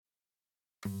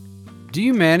Do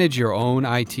you manage your own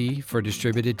IT for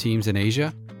distributed teams in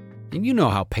Asia? And you know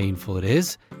how painful it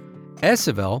is.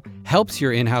 Esevel helps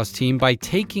your in-house team by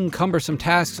taking cumbersome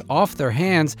tasks off their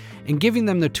hands and giving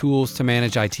them the tools to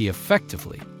manage IT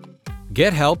effectively.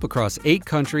 Get help across 8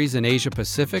 countries in Asia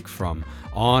Pacific, from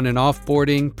on and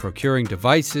offboarding, procuring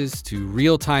devices, to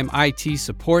real-time IT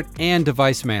support and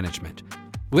device management.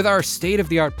 With our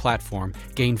state-of-the-art platform,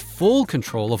 gain full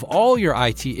control of all your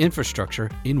IT infrastructure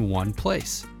in one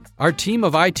place. Our team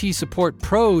of IT support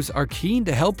pros are keen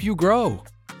to help you grow.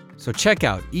 So check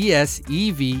out esevel.com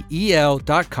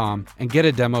and get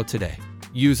a demo today.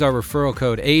 Use our referral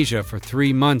code ASIA for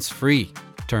 3 months free.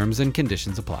 Terms and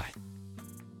conditions apply.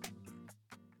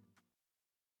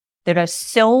 There are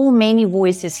so many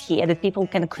voices here that people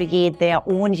can create their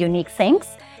own unique things.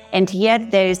 And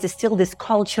yet there is still this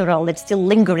cultural that's still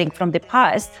lingering from the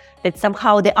past, that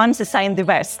somehow the answers are in the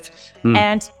West.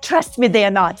 And trust me, they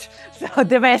are not. So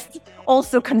the West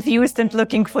also confused and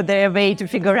looking for their way to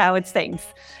figure out things.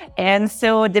 And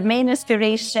so the main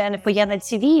inspiration for Yana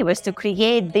TV was to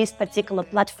create this particular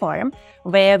platform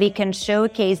where we can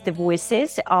showcase the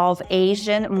voices of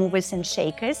Asian movers and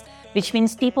shakers, which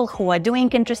means people who are doing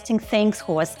interesting things,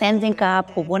 who are standing up,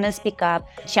 who want to speak up,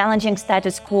 challenging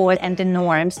status quo and the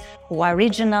norms, who are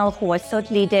regional, who are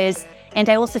thought leaders. And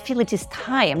I also feel it is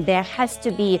time. There has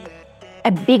to be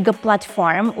a bigger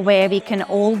platform where we can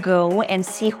all go and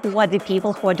see who are the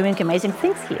people who are doing amazing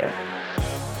things here.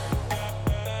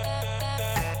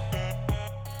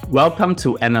 Welcome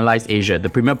to Analyze Asia, the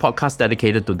premier podcast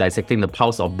dedicated to dissecting the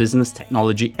pulse of business,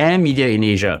 technology, and media in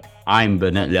Asia. I'm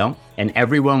Bernard Leong, and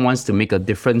everyone wants to make a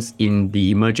difference in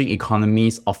the emerging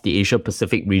economies of the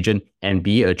Asia-Pacific region and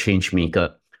be a change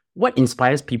maker. What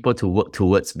inspires people to work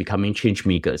towards becoming change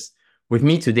makers? With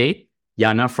me today,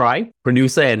 Yana Fry,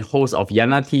 producer and host of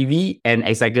Yana TV and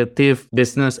executive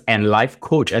business and life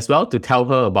coach as well, to tell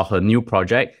her about her new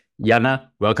project. Yana,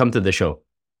 welcome to the show.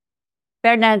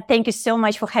 Bernard, thank you so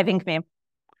much for having me.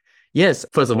 Yes,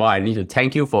 first of all, I need to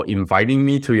thank you for inviting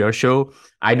me to your show.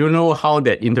 I don't know how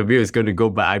that interview is going to go,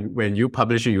 but when you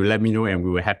publish it, you let me know and we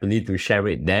will happily to share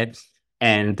it there.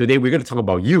 And today we're going to talk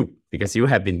about you, because you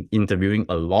have been interviewing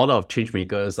a lot of change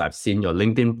makers. I've seen your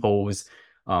LinkedIn posts.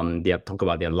 They have talked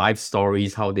about their life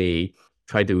stories, how they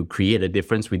try to create a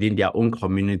difference within their own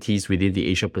communities, within the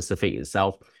Asia Pacific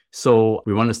itself. So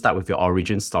we want to start with your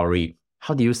origin story.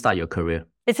 How did you start your career?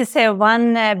 This is a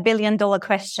 $1 billion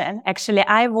question. Actually,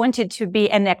 I wanted to be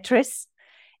an actress,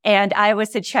 and I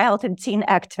was a child and teen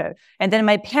actor. And then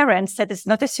my parents said it's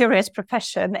not a serious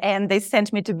profession, and they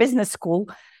sent me to business school,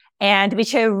 and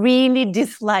which I really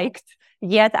disliked.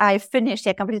 Yet I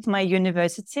completed my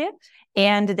university.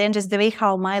 And then just the way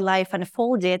how my life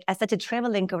unfolded, I started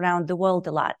traveling around the world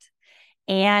a lot.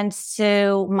 And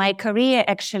so my career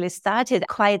actually started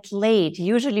quite late.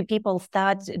 Usually people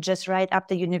start just right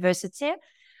after university.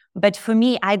 But for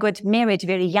me, I got married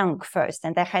very young first.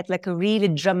 And I had like a really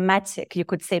dramatic, you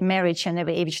could say, marriage in a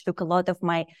way, which took a lot of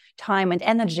my time and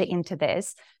energy into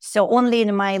this. So only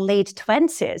in my late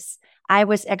 20s, I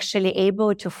was actually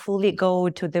able to fully go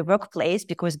to the workplace,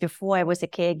 because before I was a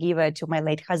caregiver to my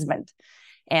late husband.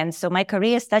 And so my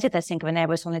career started, I think, when I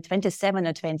was only 27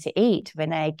 or 28,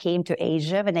 when I came to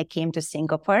Asia, when I came to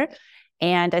Singapore.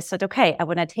 And I thought, okay, I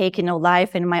want to take,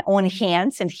 life in my own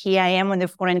hands. And here I am in a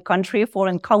foreign country,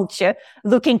 foreign culture,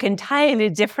 looking entirely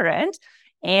different.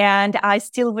 And I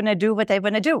still want to do what I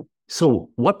want to do. So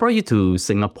what brought you to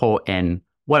Singapore, and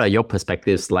what are your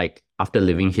perspectives like after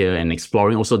living here and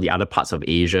exploring also the other parts of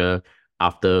Asia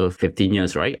after 15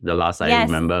 years, right? The last I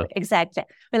remember. Exactly.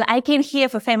 Well, I came here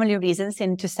for family reasons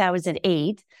in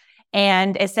 2008.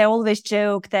 And as I always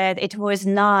joke, that it was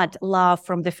not love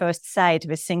from the first sight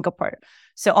with Singapore.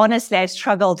 So honestly, I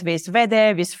struggled with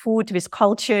weather, with food, with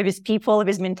culture, with people,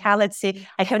 with mentality.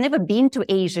 I have never been to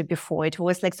Asia before. It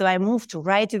was like, so I moved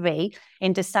right away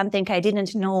into something I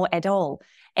didn't know at all.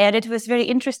 And it was very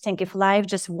interesting. If life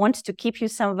just wants to keep you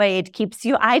somewhere, it keeps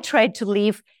you. I tried to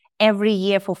leave every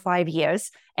year for 5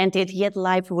 years, and yet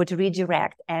life would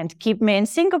redirect and keep me in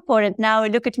Singapore. And now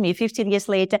look at me, 15 years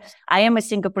later, I am a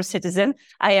Singapore citizen.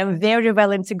 I am very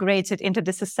well integrated into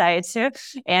the society,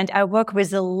 and I work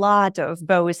with a lot of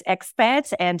both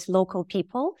expats and local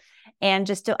people. And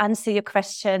just to answer your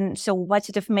question, so what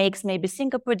sort of makes maybe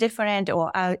Singapore different, or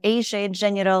Asia in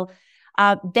general,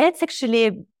 that's actually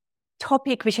a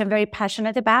topic which I'm very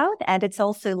passionate about. And it's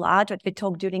also a lot what we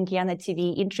talk during Yana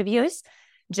TV interviews,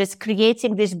 just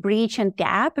creating this bridge and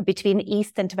gap between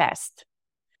East and West.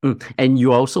 And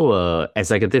you're also a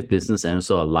executive business and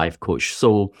also a life coach.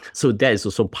 So that is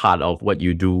also part of what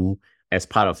you do as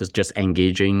part of just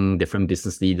engaging different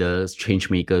business leaders, change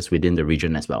makers within the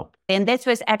region as well? And that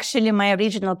was actually my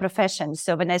original profession.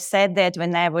 So when I said that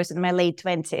when I was in my late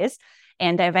 20s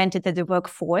and I went into the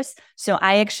workforce, so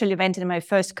I actually went to my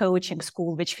first coaching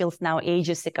school, which feels now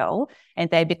ages ago,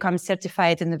 and I become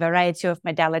certified in a variety of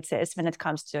modalities when it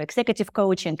comes to executive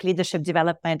coaching, leadership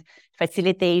development,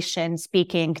 facilitation,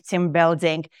 speaking, team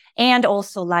building, and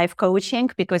also life coaching,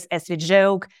 because as we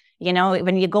joke, you know,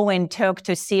 when you go and talk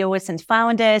to CEOs and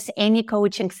founders, any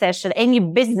coaching session, any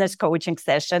business coaching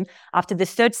session, after the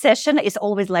third session is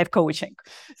always life coaching.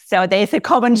 So there's a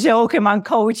common joke among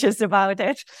coaches about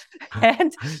it.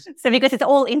 And so because it's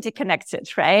all interconnected,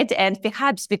 right? And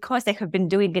perhaps because I have been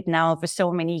doing it now for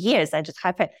so many years, I just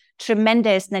have a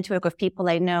tremendous network of people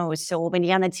I know. So when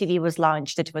Yana TV was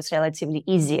launched, it was relatively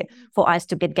easy for us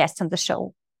to get guests on the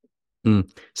show.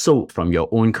 So from your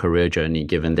own career journey,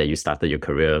 given that you started your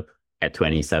career at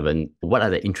 27, what are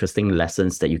the interesting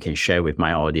lessons that you can share with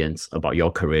my audience about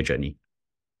your career journey?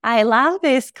 I love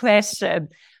this question.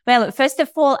 Well, first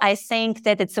of all, I think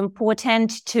that it's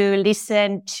important to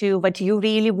listen to what you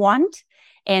really want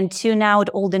and tune out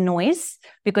all the noise.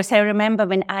 Because I remember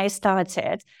when I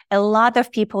started, a lot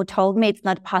of people told me it's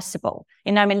not possible.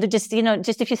 I mean, just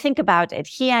if you think about it,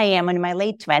 here I am in my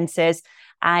late 20s.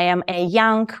 I am a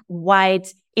young,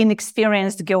 white,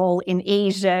 inexperienced girl in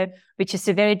Asia, which is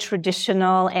a very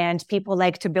traditional, and people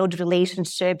like to build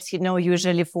relationships,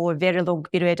 usually for a very long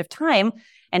period of time.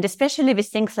 And especially with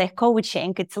things like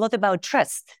coaching, it's a lot about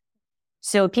trust.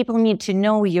 So people need to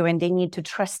know you and they need to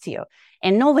trust you.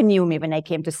 And no one knew me when I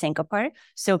came to Singapore.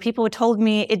 So people told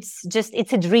me it's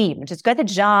a dream. Just get a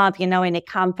job, in a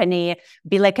company,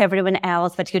 be like everyone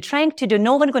else. But you're trying to do,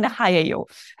 no one's going to hire you.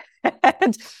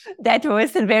 And that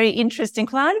was a very interesting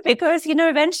one because,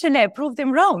 eventually I proved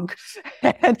them wrong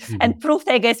and proved,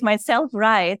 I guess, myself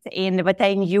right in what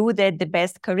I knew that the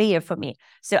best career for me.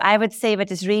 So I would say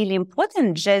what is really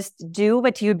important, just do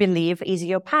what you believe is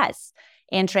your path.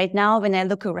 And right now, when I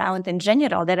look around in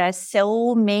general, there are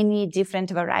so many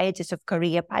different varieties of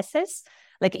career paths.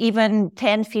 Like even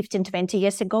 10, 15, 20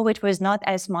 years ago, it was not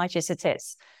as much as it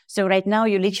is. So right now,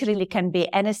 you literally can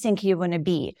be anything you want to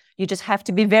be. You just have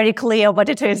to be very clear what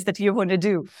it is that you want to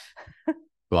do.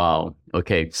 Wow.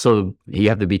 Okay. So you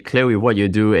have to be clear with what you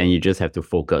do and you just have to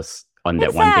focus on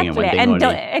that one thing and one thing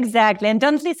only. Exactly. And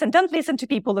don't listen to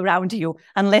people around you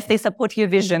unless they support your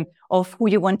vision of who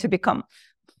you want to become.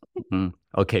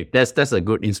 Okay, that's a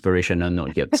good inspirational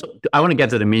note here. So I want to get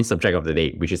to the main subject of the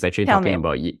day, which is actually talking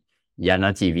about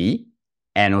Yana TV.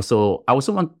 And also, I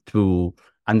also want to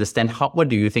understand what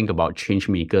do you think about change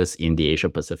makers in the Asia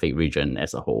Pacific region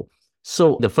as a whole?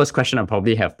 So the first question I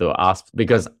probably have to ask,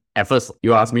 because at first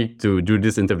you asked me to do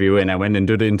this interview and I went and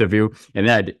do the interview, and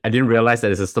then I didn't realize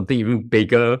that there's something even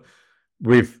bigger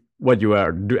with what you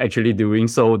are actually doing.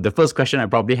 So the first question I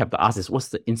probably have to ask is, what's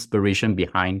the inspiration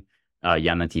behind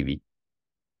Yana TV?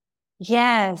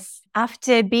 Yes.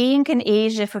 After being in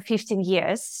Asia for 15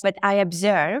 years, what I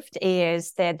observed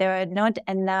is that there are not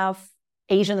enough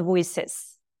Asian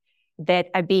voices that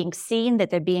are being seen,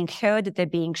 that are being heard, that are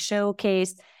being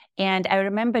showcased. And I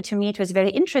remember, to me, it was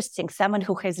very interesting. Someone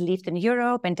who has lived in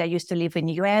Europe, and I used to live in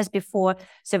the US before.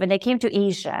 So when I came to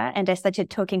Asia and I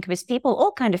started talking with people,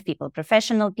 all kinds of people,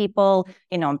 professional people,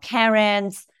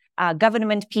 parents,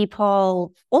 government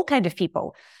people, all kinds of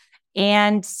people.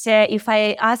 And if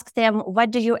I asked them,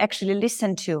 what do you actually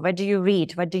listen to? What do you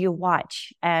read? What do you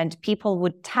watch? And people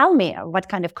would tell me what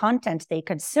kind of content they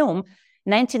consume.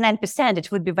 99%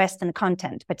 it would be Western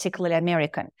content, particularly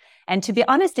American. And to be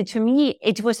honest, to me,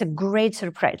 it was a great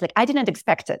surprise. Like, I didn't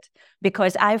expect it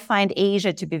because I find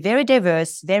Asia to be very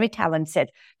diverse, very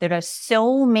talented. There are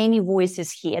so many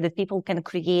voices here that people can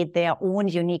create their own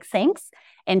unique things.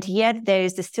 And yet there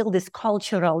is still this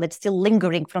cultural that's still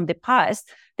lingering from the past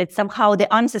that somehow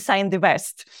the answers are in the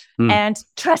West. And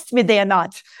trust me, they are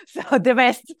not. So the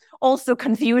West also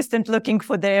confused and looking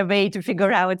for their way to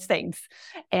figure out things.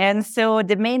 And so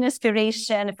the main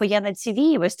inspiration for Yana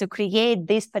TV was to create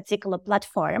this particular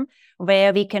platform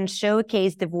where we can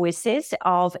showcase the voices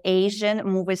of Asian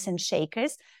movers and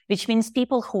shakers, which means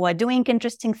people who are doing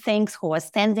interesting things, who are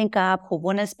standing up, who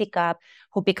want to speak up,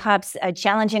 who perhaps are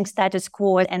challenging status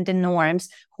quo and the norms,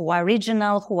 who are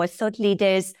regional, who are thought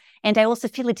leaders. And I also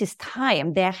feel it is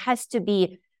time. There has to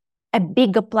be a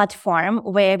bigger platform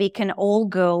where we can all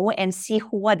go and see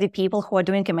who are the people who are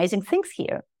doing amazing things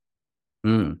here.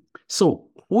 So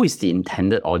who is the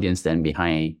intended audience then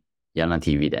behind Yana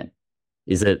TV then?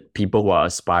 Is it people who are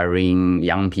aspiring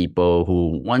young people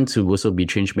who want to also be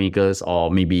change makers,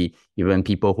 or maybe even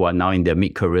people who are now in their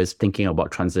mid-careers thinking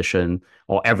about transition,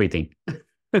 or everything?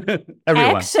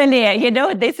 Everyone. Actually,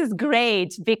 this is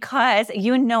great because,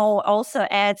 also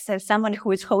as someone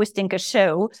who is hosting a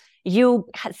show, you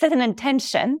set an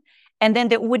intention and then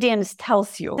the audience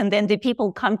tells you, and then the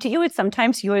people come to you and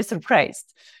sometimes you are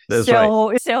surprised. That's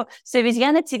right. So with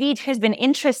Yana TV, it has been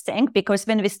interesting because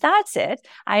when we started,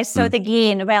 I thought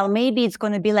again, well, maybe it's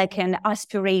going to be like an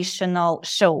aspirational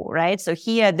show, right? So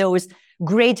here are those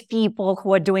great people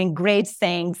who are doing great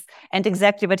things. And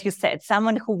exactly what you said,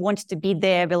 someone who wants to be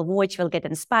there will watch, will get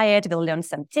inspired, will learn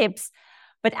some tips.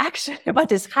 But actually,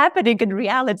 what is happening in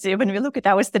reality, when we look at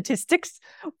our statistics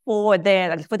for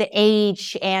the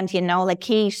age and,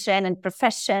 location and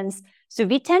professions, so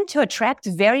we tend to attract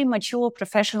very mature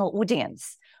professional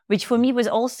audience, which for me was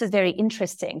also very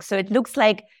interesting. So it looks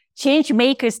like change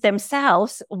makers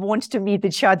themselves want to meet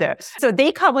each other. So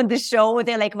they come on the show,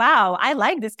 they're like, wow, I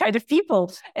like this kind of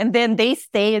people. And then they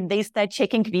stay and they start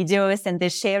checking videos and they're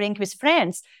sharing with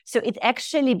friends. So it's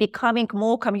actually becoming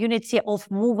more community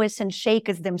of movers and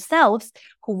shakers themselves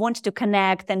who want to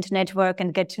connect and network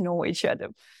and get to know each other.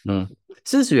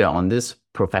 Since we are on this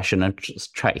professional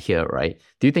track here, right?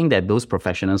 Do you think that those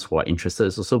professionals who are interested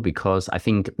is also because I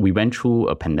think we went through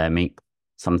a pandemic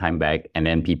some time back, and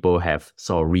then people have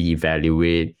sort of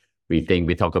reevaluate, rethink.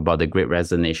 We talk about the great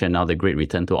resignation, now the great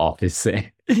return to office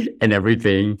and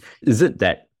everything. Is it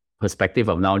that perspective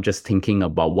of now just thinking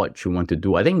about what you want to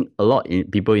do? I think a lot of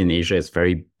people in Asia is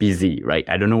very busy, right?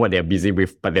 I don't know what they're busy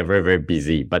with, but they're very, very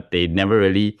busy. But they never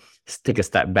really take a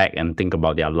step back and think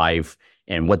about their life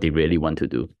and what they really want to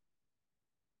do.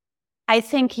 I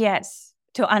think yes.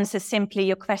 To answer simply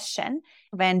your question,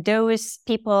 when those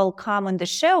people come on the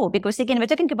show, because again, we're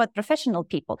talking about professional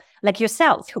people like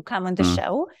yourself who come on the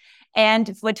show.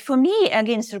 And what for me,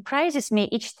 again, surprises me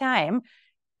each time,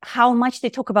 how much they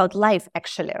talk about life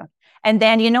actually. And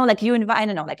then,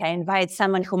 I invite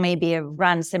someone who maybe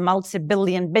runs a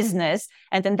multi-billion business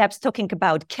and ends up talking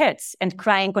about kids and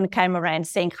crying on camera and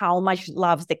saying how much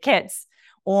loves the kids.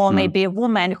 Or maybe a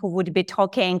woman who would be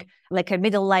talking like a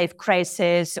middle life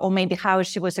crisis, or maybe how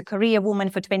she was a career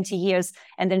woman for 20 years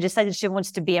and then decided she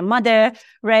wants to be a mother,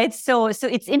 right? So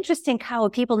it's interesting how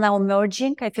people now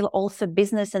merging, I feel, also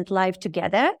business and life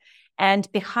together.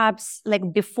 And perhaps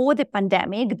like before the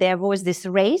pandemic, there was this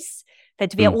race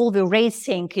that we are all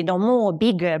racing, more,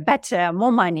 bigger, better,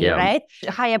 more money, right?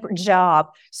 Higher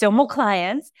job, so more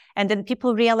clients. And then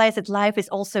people realize that life is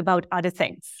also about other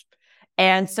things.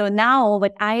 And so now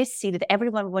what I see that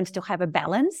everyone wants to have a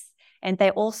balance. And I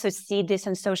also see this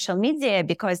on social media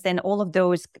because then all of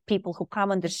those people who come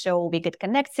on the show, we get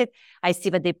connected. I see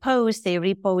what they post, they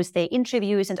repost their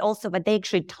interviews and also what they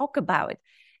actually talk about.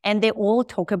 And they all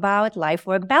talk about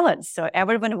life-work balance. So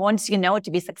everyone wants,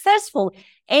 to be successful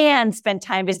and spend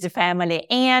time with the family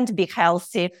and be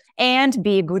healthy and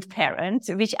be a good parent,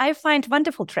 which I find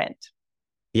wonderful trend.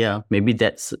 Yeah, maybe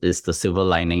that is the silver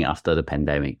lining after the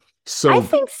pandemic. So I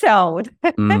think so.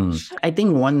 I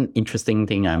think one interesting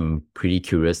thing I'm pretty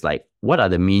curious, like what are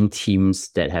the main themes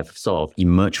that have sort of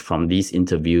emerged from these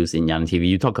interviews in Yana TV?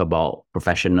 You talk about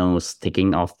professionals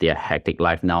taking off their hectic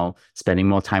life now, spending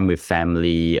more time with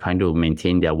family, trying to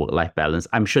maintain their work-life balance.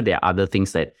 I'm sure there are other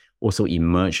things that also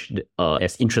emerged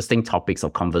as interesting topics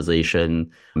of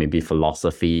conversation, maybe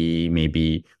philosophy,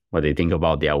 maybe what they think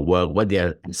about their work, what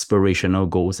their aspirational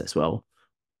goals as well.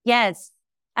 Yes.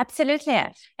 Absolutely.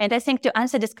 And I think to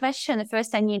answer this question,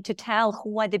 first I need to tell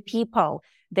who are the people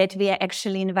that we are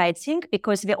actually inviting,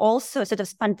 because we also sort of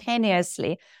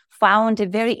spontaneously found a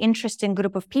very interesting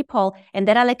group of people, and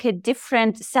there are like a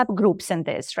different subgroups in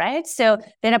this, right? So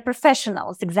there are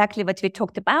professionals, exactly what we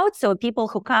talked about. So people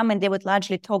who come and they would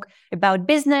largely talk about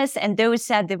business, and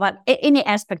those are the one, any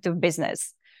aspect of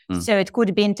business. So it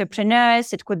could be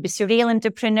entrepreneurs, it could be serial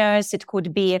entrepreneurs, it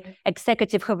could be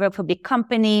executives who work for big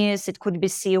companies, it could be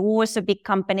CEOs of big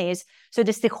companies. So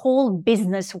there's the whole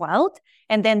business world.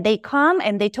 And then they come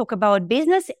and they talk about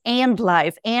business and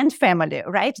life and family,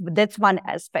 right? That's one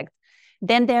aspect.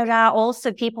 Then there are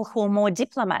also people who are more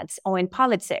diplomats or in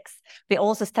politics. We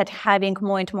also start having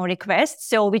more and more requests.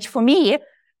 So which for me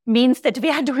means that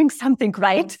we are doing something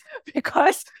right.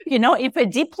 Because, if a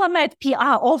diplomat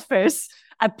PR office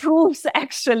approves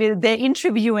actually the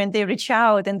interview and they reach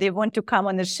out and they want to come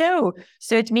on the show.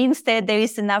 So it means that there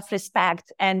is enough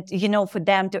respect and, for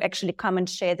them to actually come and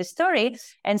share the story.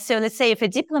 And so let's say if a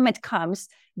diplomat comes,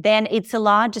 then it's a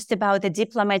lot just about the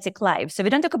diplomatic life. So we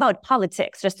don't talk about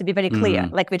politics, just to be very clear.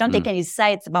 Like we don't take any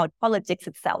sides about politics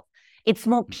itself. It's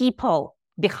more people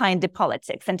behind the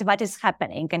politics and what is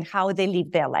happening and how they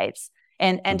live their lives.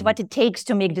 And what it takes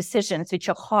to make decisions, which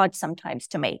are hard sometimes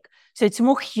to make. So it's a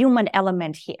more human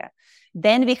element here.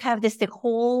 Then we have the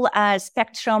whole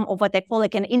spectrum of what I call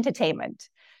like an entertainment.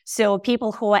 So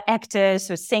people who are actors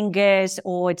or singers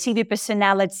or TV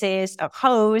personalities or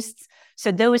hosts.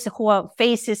 So those who are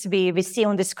faces we see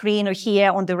on the screen or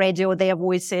hear on the radio, their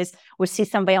voices, or see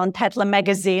somebody on Tatler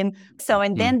magazine. So,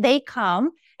 and then they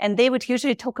come and they would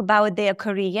usually talk about their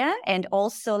career and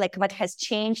also like what has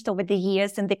changed over the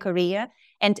years in the career.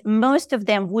 And most of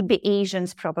them would be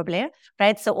Asians probably,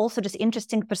 right? So also just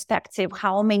interesting perspective,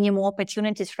 how many more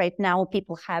opportunities right now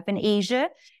people have in Asia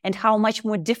and how much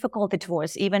more difficult it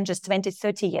was even just 20,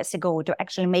 30 years ago to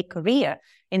actually make career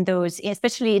in those,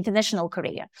 especially international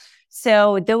career.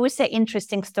 So those are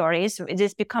interesting stories. It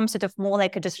just becomes sort of more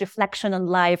like a just reflection on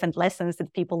life and lessons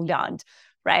that people learned,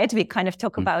 right? We kind of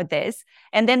talk about this.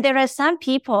 And then there are some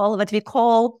people that we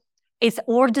call it's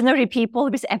ordinary people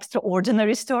with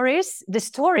extraordinary stories. The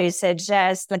stories are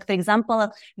just like, for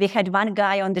example, we had one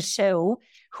guy on the show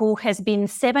who has been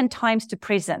 7 times to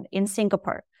prison in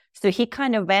Singapore. So he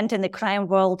kind of went in the crime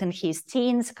world in his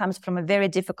teens, comes from a very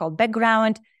difficult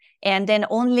background. And then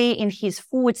only in his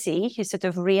 40, he sort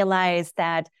of realized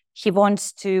that he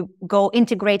wants to go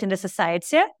integrate into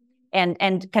society and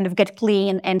kind of get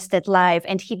clean and start life.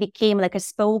 And he became like a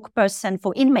spokesperson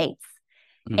for inmates.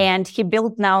 And he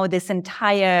built now this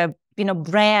entire,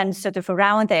 brand sort of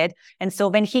around it. And so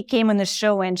when he came on the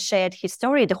show and shared his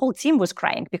story, the whole team was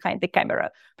crying behind the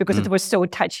camera because it was so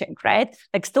touching, right?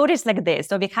 Like stories like this.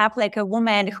 So we have like a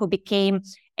woman who became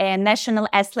a national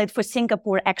athlete for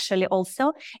Singapore, actually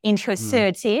also in her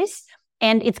 30s.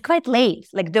 And it's quite late.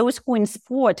 Like those who in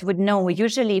sport would know,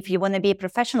 usually if you want to be a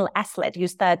professional athlete, you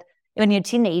start when you're a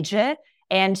teenager.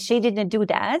 And she didn't do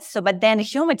that. So, but then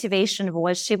her motivation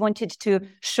was she wanted to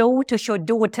show to her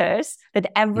daughters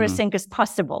that everything is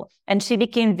possible. And she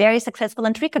became very successful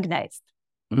and recognized.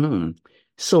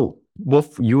 So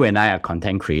both you and I are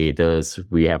content creators.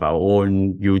 We have our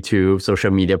own YouTube,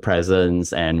 social media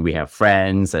presence, and we have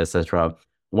friends, etc.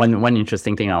 One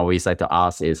interesting thing I always like to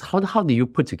ask is how do you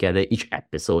put together each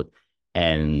episode?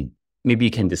 And maybe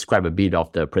you can describe a bit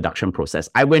of the production process.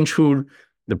 I went through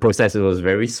the process. It was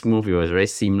very smooth. It was very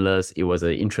seamless. It was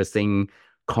an interesting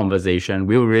conversation.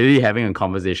 We were really having a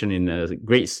conversation in a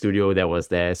great studio that was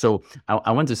there. So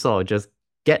I want to sort of just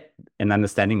get an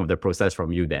understanding of the process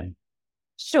from you then.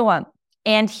 Sure.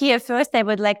 And here first, I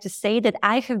would like to say that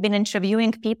I have been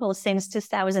interviewing people since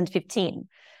 2015.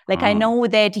 Like I know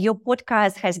that your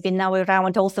podcast has been now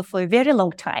around also for a very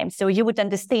long time. So you would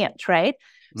understand, right?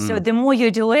 So the more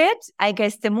you do it, I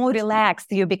guess the more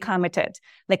relaxed you become at it.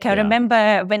 Like I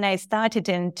remember when I started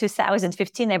in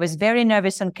 2015, I was very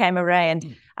nervous on camera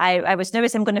and I was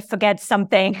nervous I'm going to forget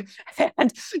something.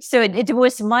 And so it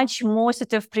was much more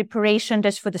sort of preparation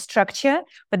just for the structure.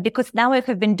 But because now I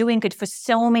have been doing it for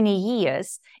so many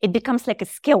years, it becomes like a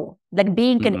skill. Like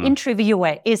being an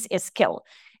interviewer is a skill.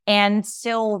 And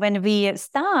so when we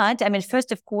start, I mean,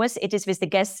 first, of course, it is with the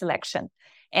guest selection.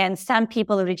 And some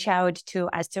people reach out to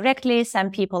us directly.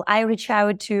 Some people I reach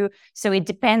out to. So it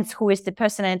depends who is the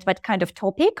person and what kind of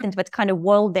topic and what kind of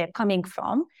world they're coming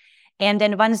from. And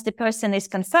then once the person is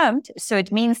confirmed, so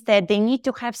it means that they need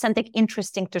to have something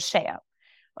interesting to share.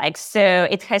 Like, so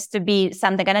it has to be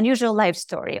something, an unusual life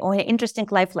story or an interesting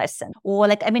life lesson. Or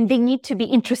like, I mean, they need to be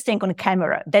interesting on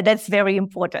camera. That's very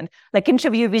important. Like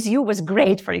interview with you was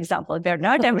great, for example,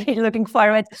 Bernard. I'm really looking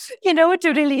forward,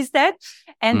 to release that.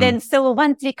 And then, so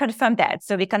once we confirm that,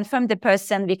 so we confirm the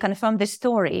person, we confirm the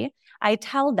story, I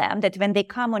tell them that when they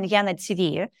come on Yana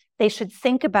TV, they should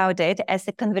think about it as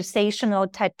a conversational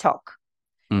TED Talk.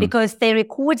 Because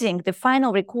the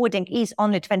final recording is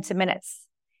only 20 minutes.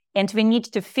 And we need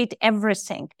to fit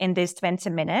everything in these 20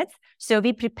 minutes. So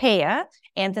we prepare.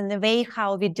 And in the way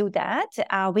how we do that,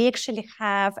 we actually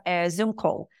have a Zoom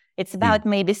call. It's about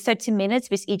maybe 30 minutes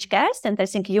with each guest. And I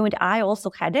think you and I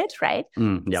also had it, right?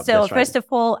 Yep, so right. First of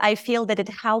all, I feel that it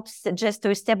helps just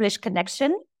to establish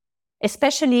connection,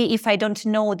 especially if I don't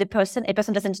know the person, a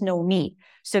person doesn't know me.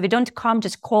 So we don't come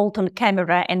just called on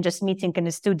camera and just meeting in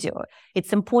the studio.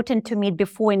 It's important to meet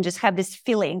before and just have this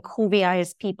feeling who we are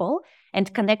as people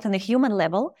and connect on a human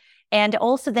level. And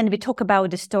also then we talk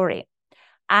about the story.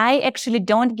 I actually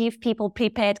don't give people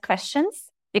prepared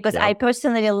questions because I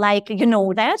personally like,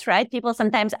 that, right? People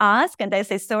sometimes ask and I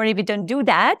say, sorry, we don't do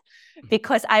that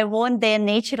because I want their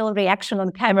natural reaction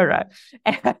on camera.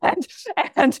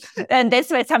 And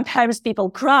that's why sometimes people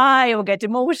cry or get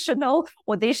emotional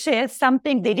or they share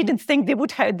something they didn't think they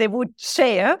would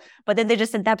share, but then they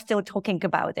just end up still talking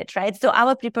about it, right? So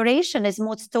our preparation is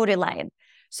more storyline.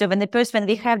 So when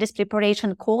we have this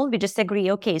preparation call, we just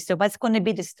agree, okay, so what's going to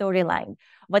be the storyline?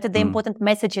 What are the important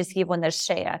messages you want to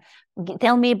share?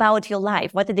 Tell me about your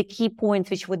life. What are the key points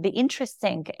which would be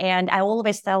interesting? And I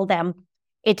always tell them,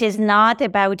 it is not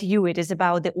about you, it is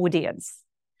about the audience.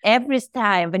 Every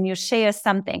time when you share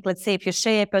something, let's say if you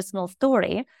share a personal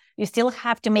story, you still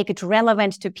have to make it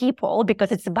relevant to people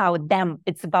because it's about them.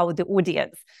 It's about the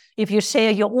audience. If you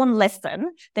share your own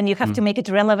lesson, then you have to make it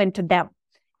relevant to them.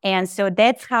 And so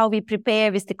that's how we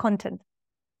prepare with the content.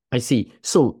 I see.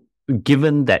 So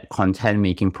given that content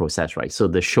making process, right? So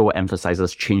the show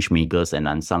emphasizes change makers and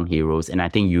unsung heroes. And I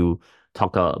think you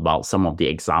talk about some of the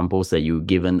examples that you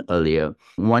given earlier.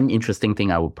 One interesting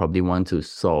thing I would probably want to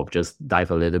sort of just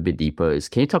dive a little bit deeper is,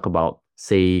 can you talk about,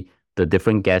 say, the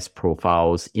different guest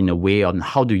profiles in a way on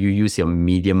how do you use your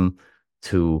medium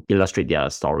to illustrate their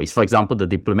stories? For example, the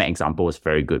diplomat example was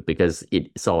very good because it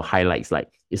sort of highlights like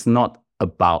it's not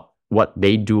about what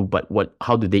they do, but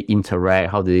how do they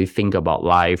interact? How do they think about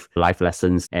life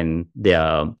lessons, and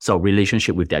their sort of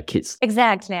relationship with their kids?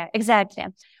 Exactly.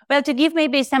 Well, to give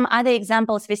maybe some other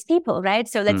examples with people, right?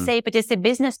 So let's say if it is a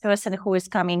business person who is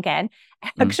coming in,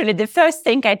 actually the first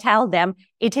thing I tell them,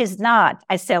 it is not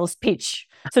a sales pitch.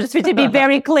 So just to be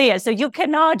very clear. So you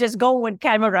cannot just go on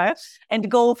camera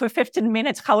and go for 15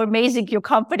 minutes how amazing your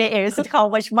company is and how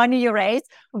much money you raise.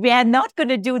 We are not going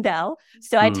to do that.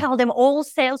 So I tell them all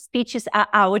sales pitches are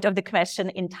out of the question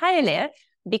entirely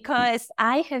because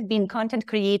I have been content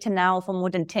creator now for more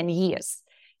than 10 years.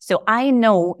 So I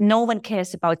know no one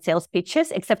cares about sales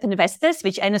pitches except investors,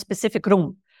 which are in a specific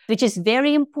room, which is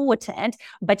very important.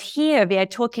 But here we are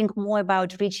talking more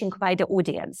about reaching wider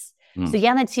audience. So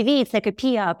Yana TV, it's like a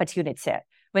PR opportunity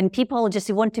when people just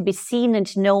want to be seen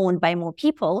and known by more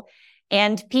people.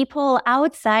 And people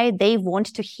outside, they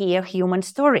want to hear human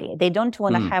story. They don't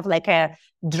want to have like a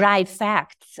dry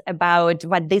facts about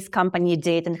what this company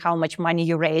did and how much money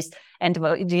you raised and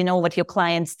do you know what your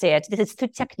clients did. This is too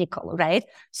technical, right?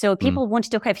 So people want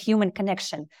to have human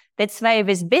connection. That's why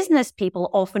with business people,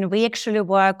 often we actually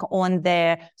work on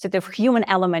the sort of human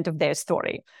element of their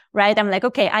story, right? I'm like,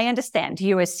 okay, I understand.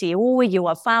 You're a CEO, you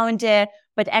are founder,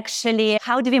 but actually,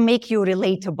 how do we make you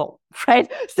relatable, right?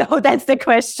 So that's the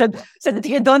question, so that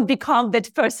you don't become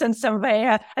that person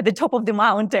somewhere at the top of the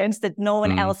mountains that no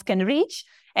one else can reach.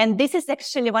 And this is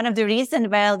actually one of the reasons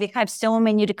why we have so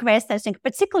many requests, I think,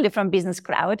 particularly from business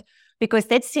crowd, because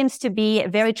that seems to be a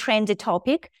very trendy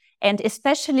topic. And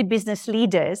especially business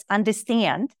leaders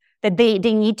understand that they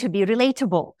need to be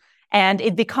relatable. And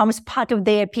it becomes part of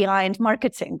their PR and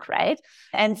marketing, right?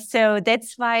 And so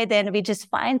that's why then we just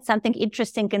find something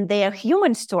interesting in their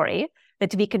human story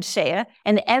that we can share.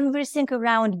 And everything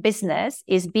around business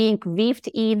is being weaved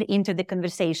into the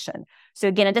conversation. So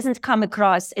again, it doesn't come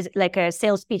across as like a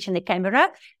sales pitch in the camera.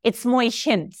 It's more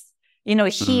hints,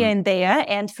 here and there.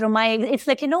 And it's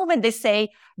like, when they say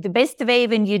the best way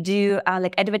when you do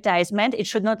like advertisement, it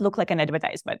should not look like an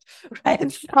advertisement,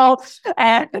 right? So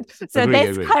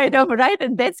that's kind of right.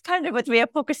 And that's kind of what we are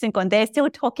focusing on. They're still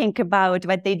talking about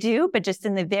what they do, but just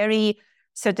in a very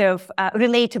sort of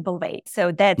relatable way.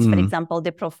 So that's, for example,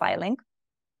 the profiling.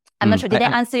 I'm not sure. Did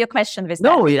I answer your question with that?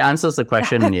 No, it answers the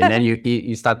question. And then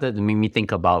you started to make me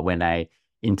think about when I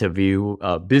interview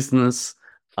business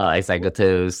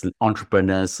executives,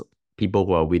 entrepreneurs, people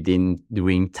who are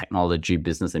doing technology,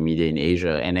 business and media in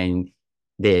Asia. And then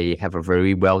they have a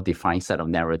very well-defined set of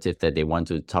narrative that they want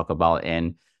to talk about.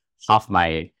 And half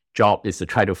my job is to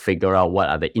try to figure out what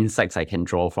are the insights I can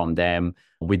draw from them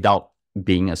without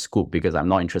being a scoop, because I'm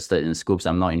not interested in scoops.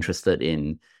 I'm not interested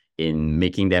in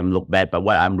making them look bad. But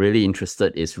what I'm really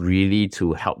interested is really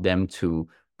to help them to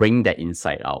bring that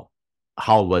insight out.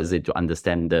 How was it to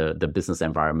understand the business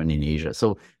environment in Asia?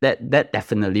 So that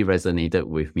definitely resonated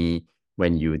with me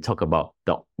when you talk about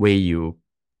the way you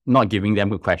not giving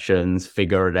them questions,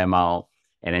 figure them out,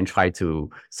 and then try to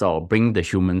sort of bring the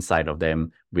human side of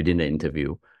them within the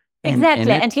interview.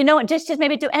 Exactly. And just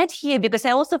maybe to add here, because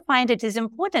I also find it is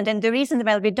important. And the reason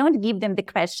why we don't give them the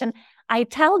question, I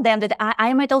tell them that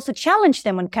I might also challenge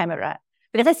them on camera.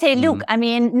 Because I say, look,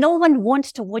 no one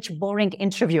wants to watch boring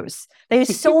interviews. There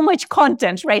is so much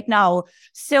content right now.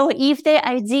 So if the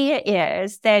idea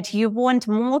is that you want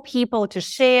more people to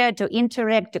share, to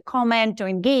interact, to comment, to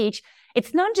engage,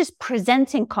 it's not just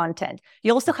presenting content.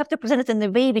 You also have to present it in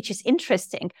a way which is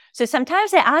interesting. So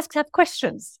sometimes I ask tough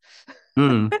questions.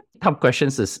 Tough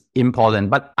questions is important,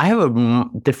 but I have a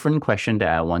different question that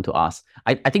I want to ask.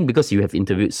 I think because you have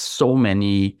interviewed so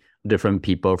many different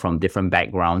people from different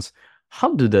backgrounds,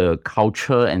 how do the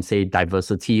culture and say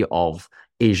diversity of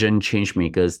Asian change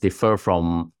makers differ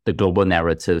from the global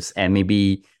narratives? And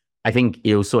maybe I think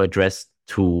it also addressed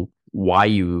to why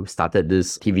you started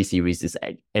this TV series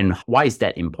and why is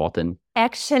that important?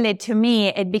 Actually, to me,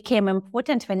 it became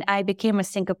important when I became a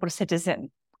Singapore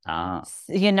citizen.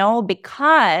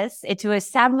 Because it was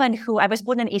someone who, I was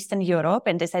born in Eastern Europe.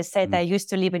 And as I said, I used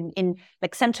to live in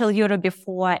like Central Europe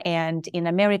before and in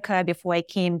America before I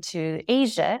came to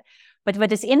Asia. But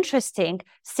what is interesting,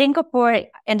 Singapore,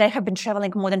 and I have been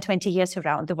traveling more than 20 years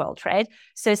around the world, right?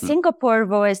 So Singapore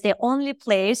was the only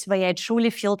place where I truly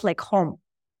felt like home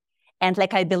and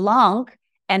like I belong.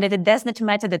 And that it does not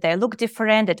matter that I look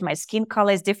different, that my skin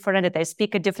color is different, that I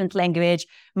speak a different language,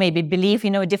 maybe believe,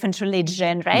 a different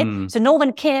religion, right? So no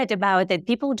one cared about that.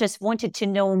 People just wanted to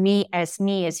know me, as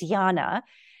Yana.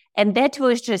 And that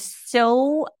was just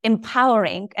so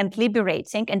empowering and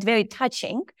liberating and very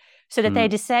touching. So that I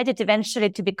decided eventually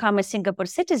to become a Singapore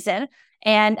citizen.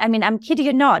 And I mean, I'm kidding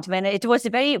you not, for me, it was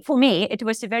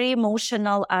a very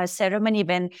emotional ceremony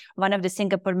when one of the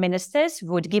Singapore ministers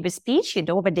would give a speech,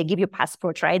 when they give you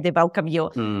passport, right? They welcome you.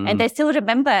 And I still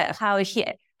remember how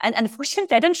and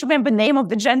unfortunately, I don't remember the name of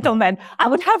the gentleman. I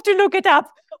would have to look it up.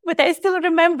 But I still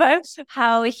remember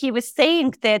how he was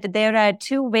saying that there are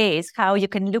two ways how you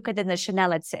can look at the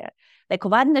nationality. Like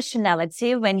one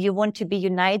nationality when you want to be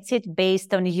united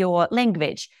based on your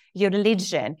language, your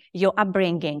religion, your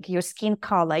upbringing, your skin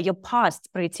color, your past,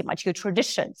 pretty much, your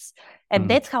traditions. And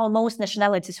that's how most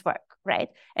nationalities work, right?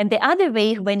 And the other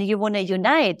way, when you want to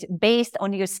unite based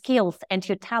on your skills and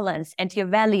your talents and your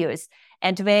values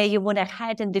and where you want to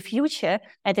head in the future,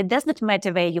 and it does not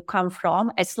matter where you come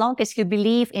from, as long as you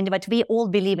believe in what we all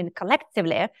believe in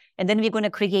collectively, and then we're going to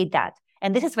create that.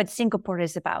 And this is what Singapore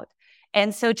is about.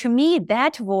 And so to me,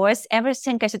 that was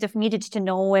everything I sort of needed to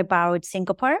know about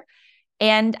Singapore.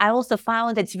 And I also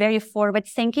found it's very forward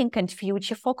thinking and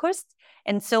future focused.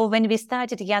 And so when we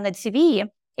started Yana TV,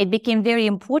 it became very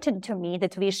important to me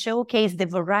that we showcase the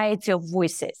variety of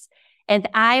voices. And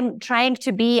I'm trying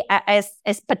to be as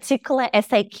particular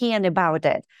as I can about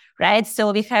it, right?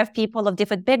 So we have people of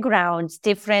different backgrounds,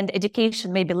 different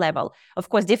education maybe level, of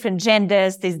course, different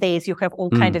genders. These days you have all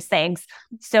kinds of things.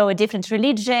 So different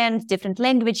religions, different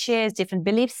languages, different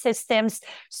belief systems,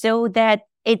 so that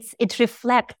it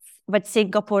reflects what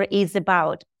Singapore is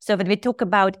about. So when we talk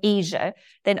about Asia,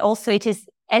 then also it is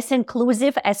as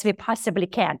inclusive as we possibly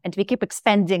can. And we keep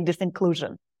expanding this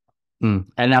inclusion. And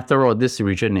after all, this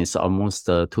region is almost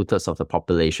 2/3 of the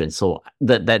population. So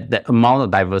that amount of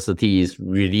diversity is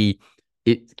really,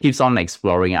 it keeps on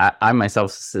exploring. I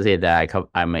myself say that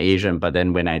I'm an Asian, but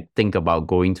then when I think about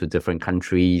going to different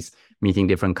countries, meeting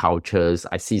different cultures,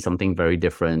 I see something very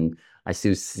different. I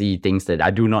still see things that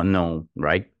I do not know,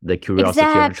 right? The curiosity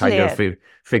of trying to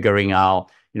figuring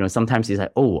out, sometimes it's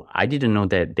like, oh, I didn't know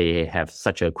that they have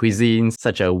such a cuisine,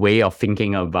 such a way of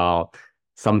thinking about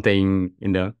something,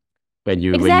 when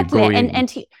you go in.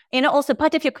 And also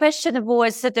part of your question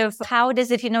was sort of how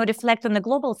does it reflect on the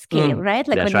global scale, right?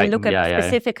 Like when we look at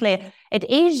specifically at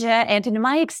Asia, and in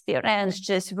my experience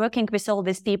just working with all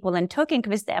these people and talking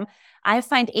with them, I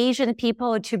find Asian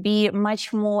people to be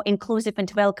much more inclusive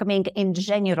and welcoming in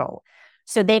general.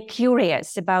 So they're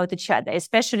curious about each other,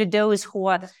 especially those who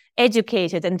are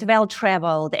educated and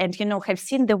well-traveled and, have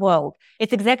seen the world.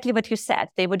 It's exactly what you said.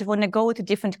 They would want to go to a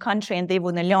different country and they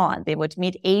want to learn. They would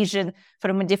meet Asian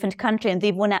from a different country and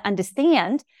they want to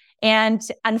understand. And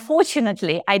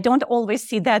unfortunately, I don't always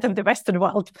see that in the Western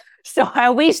world. So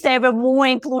I wish there were more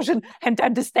inclusion and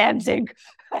understanding.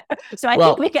 So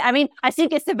I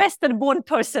think as a Western-born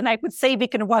person, I could say we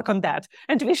can work on that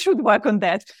and we should work on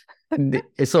that.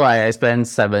 So I spent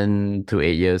 7 to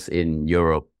 8 years in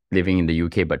Europe, living in the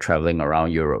UK, but traveling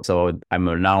around Europe. So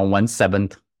I'm now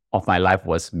 1/7 of my life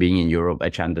was being in Europe,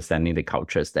 actually understanding the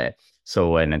cultures there.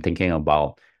 So when I'm thinking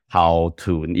about how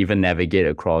to even navigate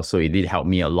across, so it did help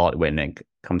me a lot when it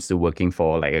comes to working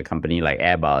for like a company like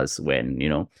Airbus, when,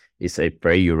 it's a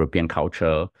very European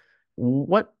culture.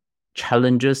 What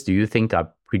challenges do you think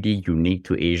are pretty unique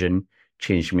to Asian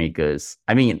change makers?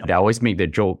 I mean, they always make the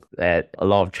joke that a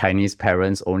lot of Chinese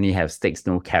parents only have sticks,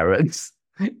 no carrots.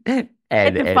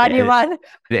 And the funny one.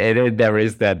 And there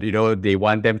is that, they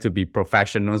want them to be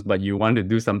professionals, but you want to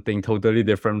do something totally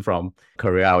different from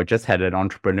Korea. I just had an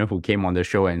entrepreneur who came on the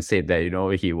show and said that,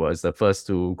 he was the first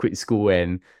to quit school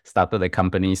and started a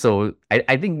company. So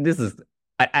I think this is,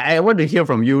 I want to hear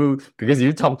from you because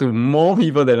you talk to more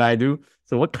people than I do.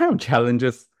 So what kind of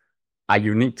challenges are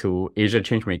unique to Asia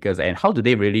change makers and how do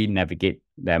they really navigate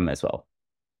them as well?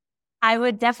 I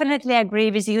would definitely agree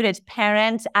with you that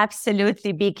parents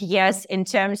absolutely big yes in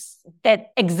terms that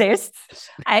exists.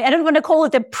 I don't want to call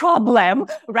it a problem,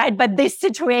 right? But this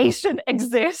situation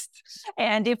exists.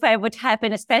 And if I would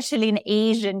happen, especially in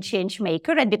Asian change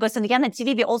maker, and because on Yana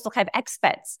TV, we also have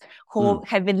expats who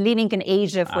have been living in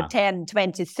Asia for 10,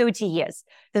 20, 30 years.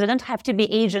 They don't have to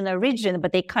be Asian origin,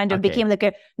 but they kind of became like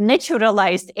a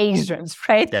naturalized Asians,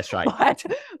 right? That's right.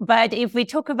 But if we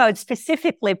talk about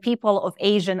specifically people of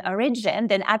Asian origin,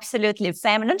 then absolutely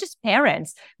family, not just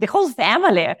parents, the whole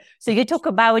family. So you talk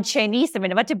about Chinese, I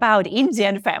mean, what about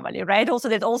Indian family, right? Also,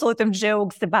 there's all sorts of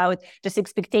jokes about just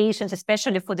expectations,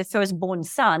 especially for the firstborn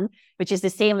son, which is the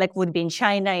same like would be in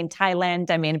China, in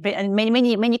Thailand, I mean, and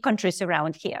many countries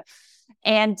around here.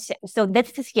 And so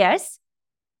that's yes.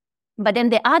 But then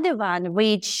the other one,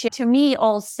 which to me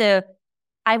also,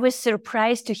 I was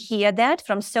surprised to hear that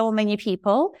from so many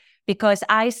people, because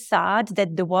I thought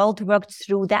that the world worked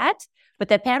through that,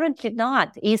 but apparently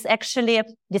not, is actually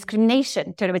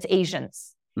discrimination towards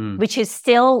Asians, which is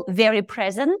still very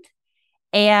present.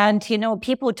 And,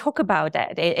 people talk about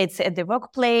that. It's at the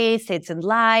workplace, it's in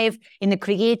life, in the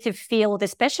creative field,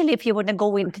 especially if you want to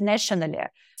go internationally.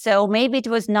 So maybe it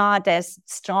was not as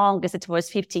strong as it was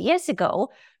 50 years ago,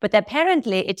 but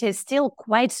apparently it is still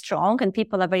quite strong and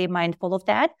people are very mindful of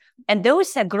that. And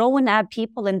those are grown up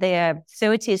people in their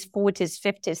 30s, 40s,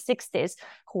 50s, 60s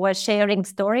who are sharing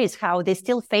stories how they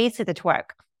still face it at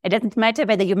work. It doesn't matter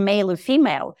whether you're male or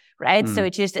female, right? So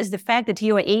it just is the fact that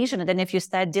you are Asian. And then if you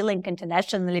start dealing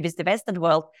internationally with the Western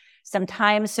world,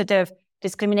 sometimes sort of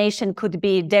discrimination could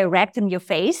be direct in your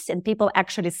face and people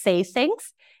actually say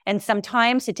things. And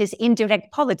sometimes it is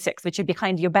indirect politics, which are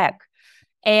behind your back.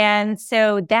 And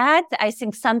so that, I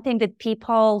think, something that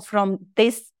people from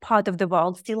this part of the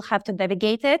world still have to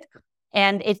navigate it.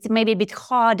 And it's maybe a bit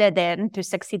harder then to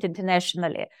succeed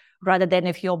internationally rather than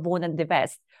if you're born in the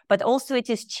West. But also it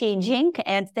is changing.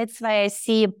 And that's why I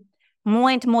see more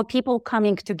and more people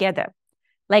coming together.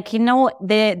 Like,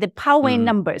 the power in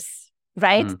numbers,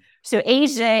 right? So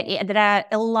Asia, there are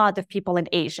a lot of people in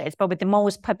Asia. It's probably the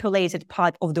most populated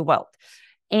part of the world.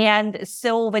 And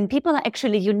so when people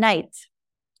actually unite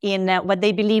in what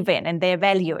they believe in and their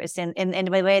values and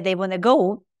where they want to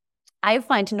go, I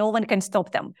find no one can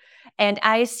stop them. And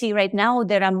I see right now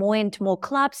there are more and more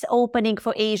clubs opening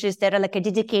for Asians. There are like a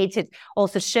dedicated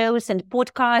also shows and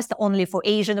podcasts only for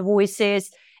Asian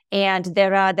voices. And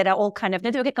there are all kind of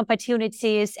networking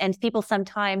opportunities, and people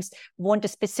sometimes want to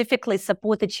specifically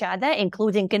support each other,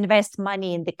 including invest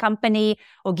money in the company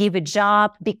or give a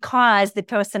job because the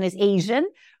person is Asian,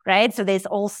 right? So there's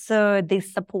also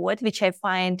this support, which I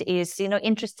find is,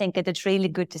 interesting, and it's really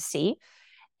good to see.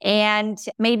 And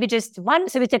maybe just one,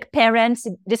 so we take parents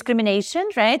discrimination,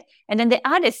 right? And then the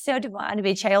other third one,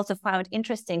 which I also found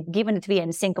interesting, given that we are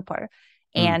in Singapore,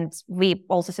 and we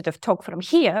also sort of talk from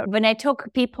here. When I talk to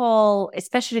people,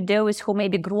 especially those who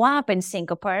maybe grew up in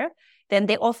Singapore, then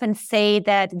they often say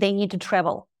that they need to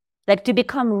travel. Like to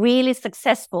become really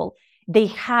successful, they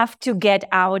have to get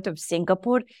out of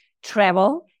Singapore,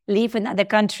 travel, live in other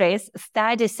countries,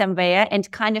 study somewhere,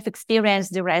 and kind of experience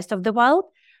the rest of the world.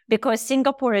 Because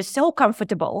Singapore is so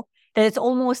comfortable that it's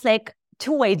almost like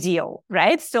too ideal,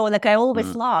 right? So like I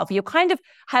always love, you kind of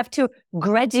have to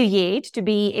graduate to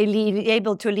be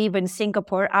able to live in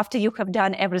Singapore after you have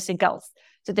done everything else.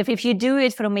 So that if you do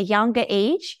it from a younger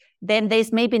age, then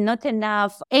there's maybe not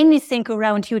enough anything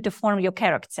around you to form your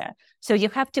character. So you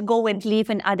have to go and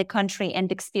live in other country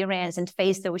and experience and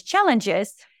face those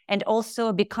challenges, and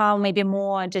also become maybe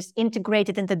more just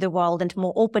integrated into the world and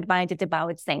more open-minded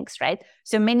about things, right?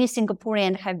 So many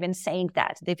Singaporeans have been saying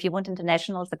that if you want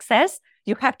international success,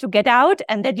 you have to get out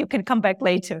and then you can come back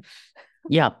later.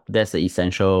 Yeah, that's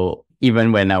essential.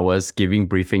 Even when I was giving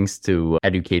briefings to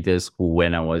educators who,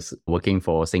 when I was working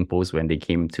for SingPost, when they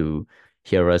came to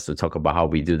hear us to talk about how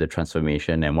we do the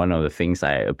transformation, and one of the things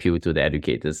I appeal to the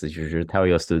educators is you should tell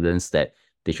your students that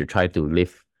they should try to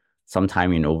live some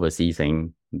time in overseas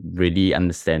and really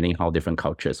understanding how different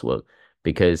cultures work.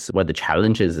 Because what the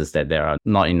challenge is that there are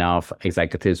not enough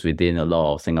executives within a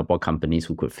lot of Singapore companies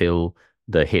who could fill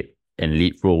the head and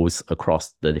lead roles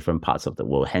across the different parts of the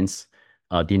world, hence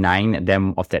denying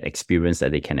them of that experience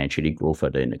that they can actually grow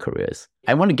further in their careers.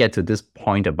 I want to get to this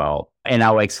point about, and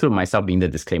I'll exclude myself being the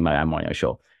disclaimer, I'm on your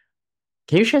show.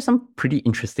 Can you share some pretty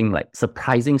interesting, like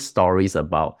surprising stories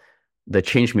about the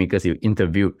change makers you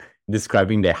interviewed,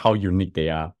 describing how unique they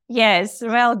are? Yes,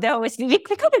 well, we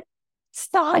kind of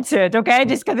started, okay,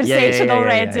 this conversation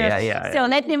already. So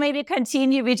let me maybe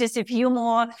continue with just a few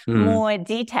more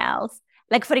details.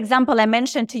 Like, for example, I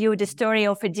mentioned to you the story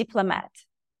of a diplomat,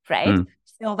 right?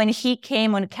 So when he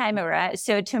came on camera,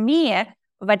 so to me,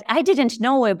 what I didn't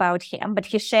know about him, but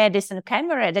he shared this on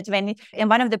camera, that when in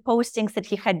one of the postings that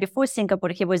he had before Singapore,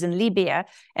 he was in Libya,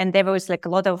 and there was like a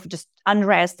lot of just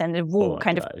unrest and a war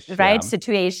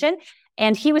situation,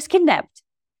 and he was kidnapped.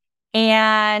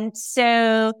 And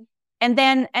so, and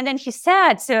then he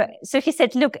said, so he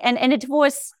said, look, and it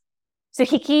was, so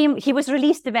he was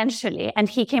released eventually, and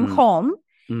he came home,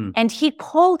 and he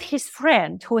called his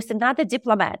friend, who was another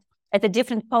diplomat, at a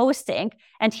different posting.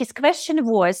 And his question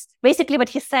was, basically what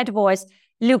he said was,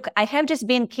 look, I have just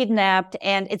been kidnapped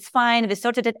and it's fine. We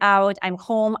sorted it out. I'm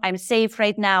home. I'm safe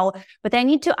right now. But I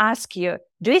need to ask you,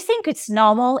 do you think it's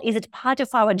normal? Is it part of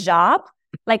our job?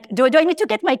 Like, do I need to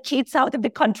get my kids out of the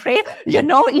country? You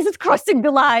know, is it crossing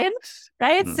the line?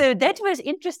 Right? So that was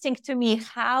interesting to me,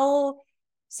 how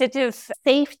sort of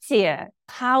safety,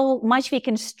 how much we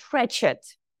can stretch it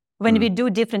when we do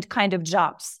different kind of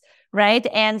jobs. Right.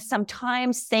 And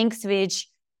sometimes things which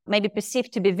may be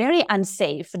perceived to be very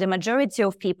unsafe for the majority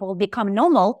of people become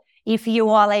normal if you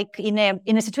are like in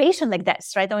a situation like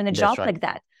this, right? Or in a job like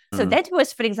that. So that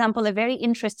was, for example, a very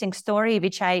interesting story,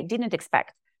 which I didn't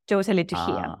expect totally to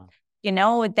hear. You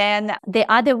know, then the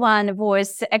other one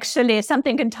was actually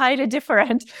something entirely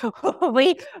different.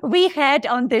 we had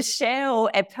on this show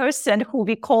a person who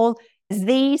we call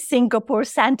the Singapore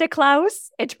Santa Claus.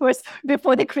 It was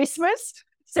before the Christmas.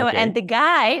 So, and the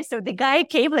guy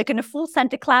came like in a full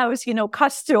Santa Claus, you know,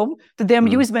 costume, to the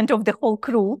amusement of the whole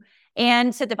crew.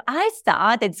 And sort of, I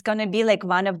thought it's going to be like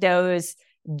one of those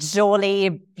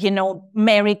jolly, you know,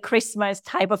 Merry Christmas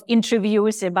type of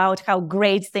interviews about how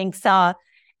great things are.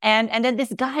 And then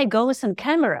this guy goes on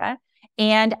camera,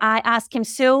 and I asked him,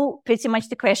 so pretty much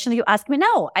the question you asked me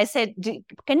now. I said,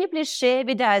 can you please share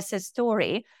with us a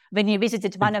story when you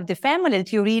visited one of the families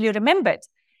that you really remembered?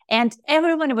 And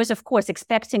everyone was, of course,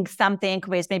 expecting something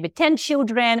with maybe 10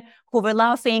 children who were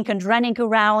laughing and running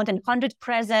around and 100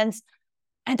 presents.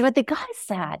 And what the guy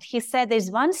said, he said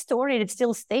there's one story that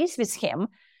still stays with him,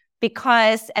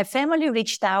 because a family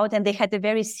reached out and they had a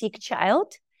very sick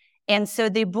child. And so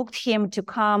they booked him to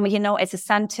come, you know, as a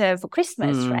Santa for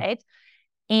Christmas, right?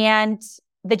 And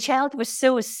the child was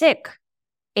so sick,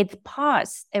 it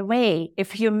passed away a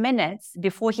few minutes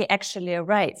before he actually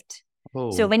arrived.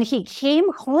 So when he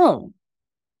came home,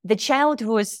 the child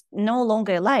was no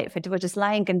longer alive. It was just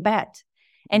lying in bed.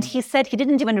 And he said he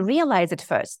didn't even realize at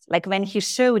first. Like when he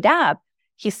showed up,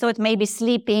 he thought maybe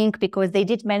sleeping, because they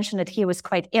did mention that he was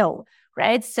quite ill,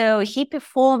 right? So he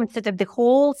performed sort of the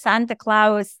whole Santa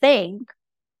Claus thing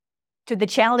to the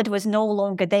child that was no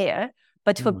longer there.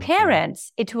 But for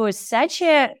parents, it was such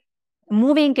a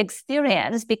moving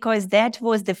experience, because that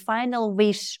was the final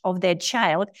wish of their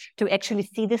child, to actually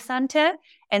see the Santa.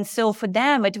 And so for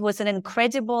them, it was an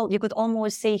incredible, you could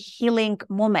almost say, healing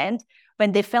moment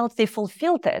when they felt they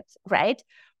fulfilled it, right?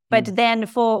 But then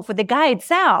for the guy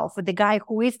itself, for the guy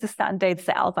who is the Santa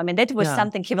itself, I mean, that was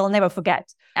something he will never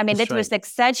forget. I mean, that was like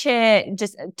such a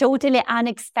just totally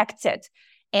unexpected.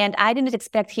 And I didn't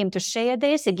expect him to share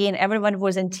this. Again, everyone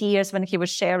was in tears when he was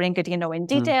sharing it, you know, in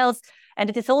details. And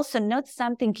it is also not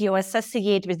something you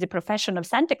associate with the profession of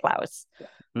Santa Claus.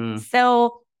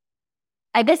 So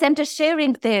I guess I'm just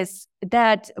sharing this,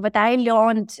 that what I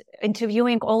learned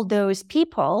interviewing all those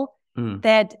people,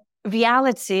 that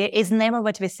reality is never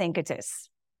what we think it is.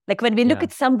 Like when we look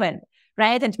at someone,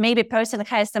 right, and maybe a person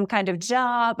has some kind of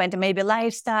job and maybe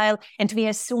lifestyle, and we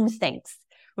assume things.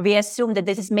 We assume that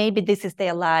this is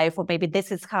their life, or maybe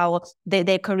this is how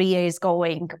their career is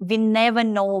going. We never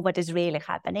know what is really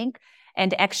happening.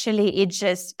 And actually, it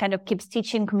just kind of keeps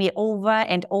teaching me over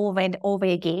and over and over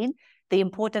again the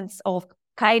importance of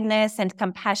kindness and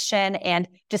compassion and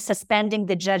just suspending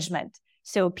the judgment.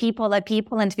 So people are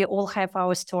people, and we all have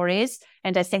our stories.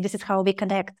 And I think this is how we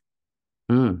connect.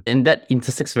 And that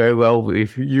intersects very well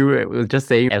with you were just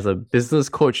saying, as a business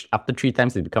coach, after 3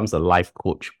 times, it becomes a life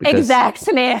coach.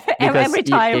 Exactly. Every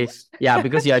time.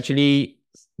 Because you're actually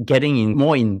getting in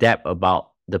more in depth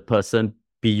about the person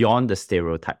beyond the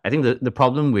stereotype. I think the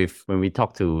problem with when we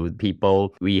talk to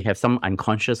people, we have some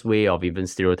unconscious way of even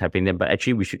stereotyping them, but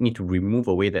actually we should need to remove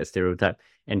away that stereotype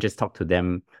and just talk to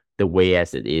them the way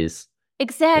as it is.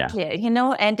 Exactly. You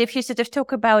know, and if you sort of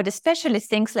talk about especially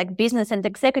things like business and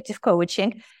executive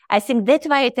coaching, I think that's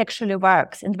why it actually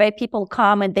works, and why people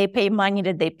come and they pay money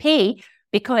that they pay,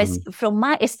 because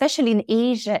especially in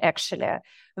Asia, actually,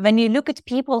 when you look at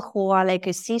people who are like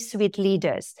a C-suite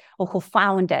leaders, or who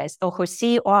founders, or who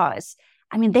CEOs,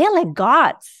 I mean, they're like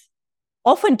gods,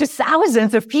 often to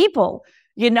thousands of people.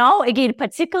 You know, again,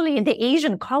 particularly in the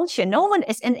Asian culture, no one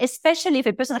is, and especially if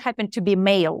a person happened to be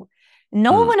male,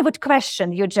 no one would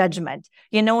question your judgment.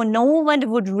 No one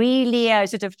would really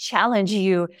sort of challenge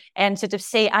you and sort of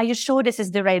say, are you sure this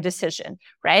is the right decision,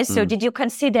 right? So did you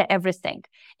consider everything?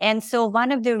 And so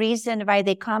one of the reasons why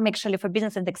they come actually for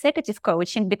business and executive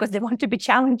coaching, because they want to be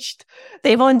challenged.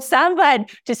 They want someone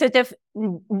to sort of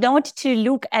not to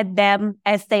look at them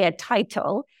as their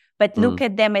title, but look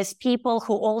at them as people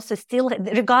who also still,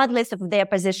 regardless of their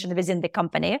position within the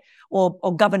company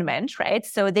or government, right?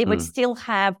 So they would still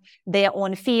have their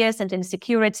own fears and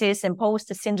insecurities.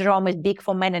 Imposter syndrome is big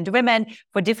for men and women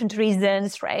for different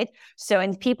reasons, right? So,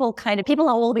 and people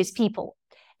are always people.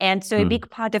 And so a big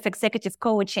part of executive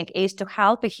coaching is to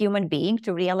help a human being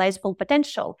to realize full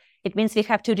potential. It means we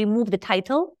have to remove the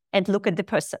title and look at the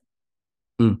person.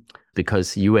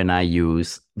 Because you and I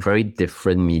use very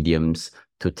different mediums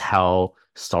to tell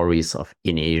stories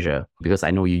in Asia, because I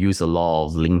know you use a lot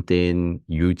of LinkedIn,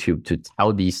 YouTube to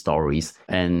tell these stories.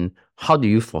 And how do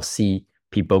you foresee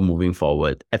people moving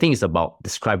forward? I think it's about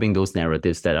describing those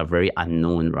narratives that are very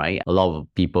unknown, right? A lot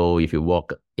of people, if you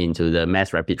walk into the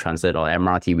mass rapid transit or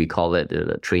MRT, we call it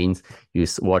the trains, you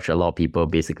watch a lot of people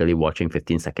basically watching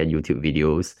 15-second YouTube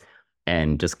videos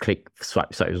and just click,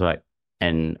 swipe.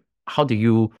 And how do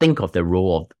you think of the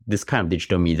role of this kind of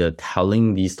digital media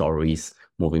telling these stories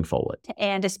moving forward?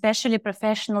 And especially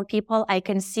professional people, I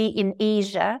can see in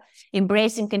Asia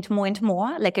embracing it more and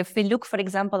more. Like if we look, for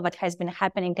example, what has been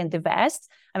happening in the West,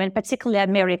 particularly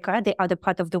America, the other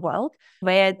part of the world,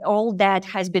 where all that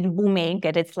has been booming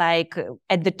and it's like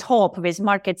at the top with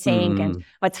marketing and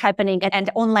what's happening and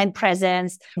online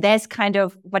presence. That's kind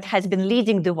of what has been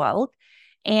leading the world.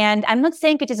 And I'm not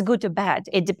saying it is good or bad.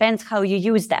 It depends how you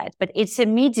use that, but it's a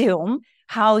medium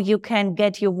how you can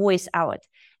get your voice out.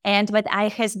 And what I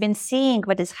has been seeing,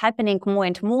 what is happening more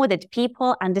and more, that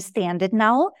people understand it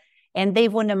now and they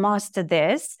want to master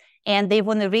this and they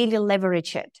want to really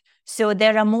leverage it. So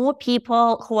there are more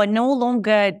people who are no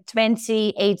longer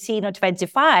 20, 18 or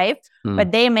 25,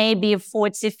 but they may be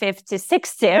 40, 50,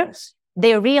 60.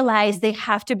 They realize they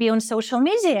have to be on social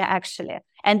media actually.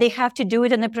 And they have to do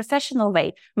it in a professional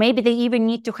way. Maybe they even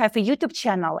need to have a YouTube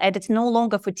channel, and it's no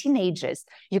longer for teenagers.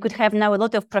 You could have now a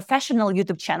lot of professional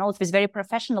YouTube channels with very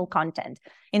professional content.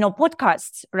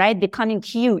 Podcasts, right, becoming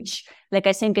huge. Like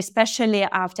I think especially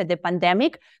after the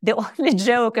pandemic, the only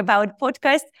joke about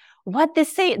podcasts, what they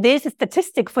say, there's a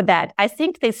statistic for that. I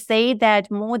think they say that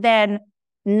more than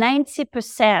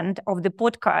 90% of the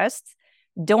podcasts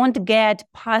don't get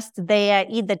past their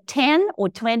either 10 or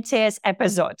 20th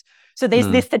episode. So there's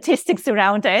these statistics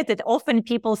around it that often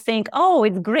people think, oh,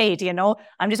 it's great,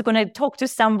 I'm just going to talk to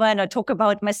someone or talk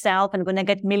about myself and going to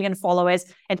get 1 million followers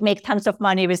and make tons of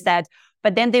money with that.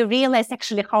 But then they realize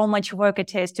actually how much work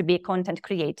it is to be a content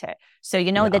creator. So,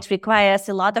 that requires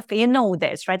a lot of,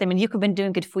 this, right? You've been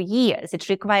doing it for years. It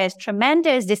requires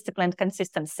tremendous discipline,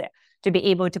 consistency to be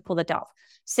able to pull it off.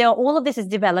 So all of this is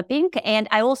developing. And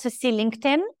I also see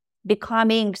LinkedIn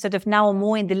becoming sort of now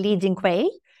more in the leading way.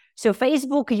 So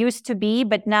Facebook used to be,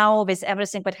 but now with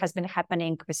everything that has been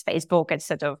happening with Facebook, it's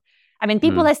sort of,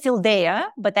 people are still there,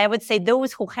 but I would say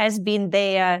those who has been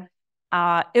there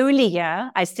earlier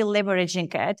are still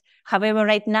leveraging it. However,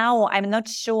 right now, I'm not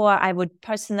sure I would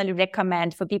personally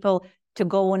recommend for people to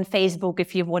go on Facebook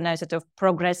if you want to sort of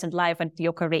progress in life and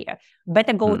your career.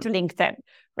 Better go to LinkedIn,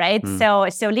 right? So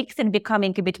LinkedIn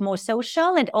becoming a bit more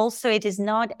social, and also it is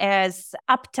not as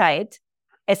uptight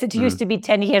as it used to be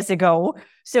 10 years ago.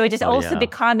 So it is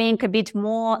becoming a bit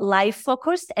more life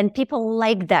focused, and people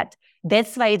like that.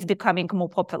 That's why it's becoming more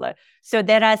popular. So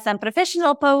there are some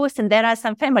professional posts and there are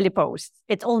some family posts.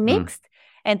 It's all mixed.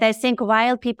 And I think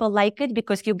while people like it,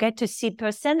 because you get to see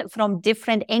person from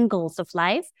different angles of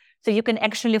life, so you can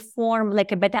actually form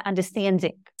like a better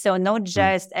understanding. So not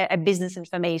just a business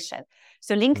information.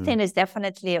 So LinkedIn is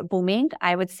definitely booming.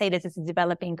 I would say that it's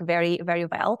developing very, very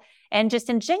well. And just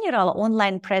in general,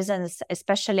 online presence,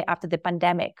 especially after the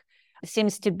pandemic,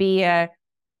 seems to be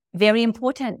very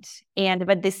important.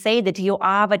 But they say that you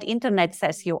are what internet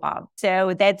says you are.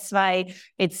 So that's why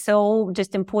it's so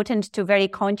just important to very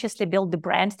consciously build the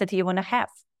brands that you want to have.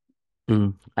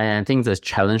 I think the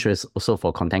challenge is also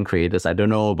for content creators. I don't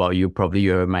know about you, probably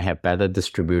you might have better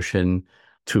distribution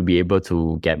to be able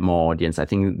to get more audience. I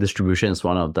think distribution is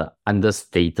one of the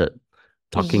understated,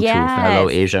 talking to fellow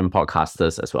Asian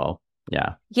podcasters as well.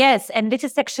 Yeah. Yes. And this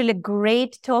is actually a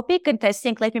great topic. And I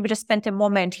think let me just spend a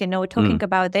moment, talking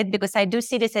about it, because I do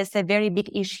see this as a very big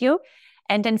issue.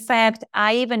 And in fact,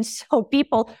 I even saw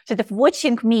people sort of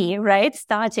watching me, right,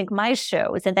 starting my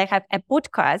shows. And I have a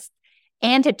podcast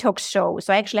and a talk show.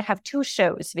 So I actually have 2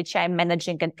 shows which I'm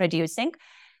managing and producing.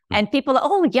 And people,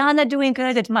 Yana doing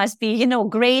good. It must be,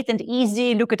 great and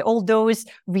easy. Look at all those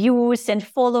views and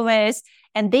followers.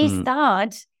 And they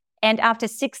start. And after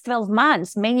 6, 12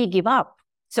 months, many give up.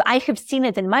 So I have seen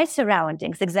it in my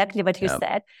surroundings, exactly what you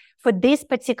said, for this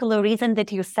particular reason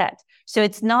that you said. So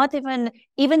it's not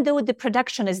even though the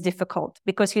production is difficult,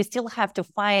 because you still have to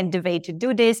find the way to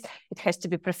do this. It has to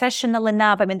be professional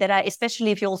enough. I mean, there are,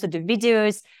 especially if you also do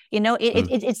videos,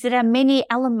 there are many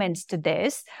elements to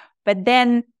this. But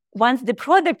then once the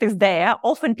product is there,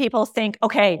 often people think,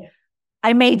 okay,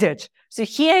 I made it. So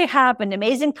here I have an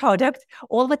amazing product.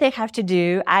 All what I have to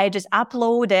do, I just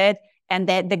upload it, and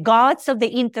that the gods of the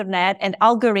internet and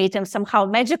algorithms somehow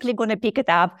magically going to pick it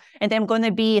up, and I'm going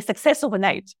to be a success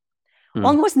overnight.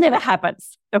 Almost never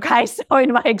happens. Okay. So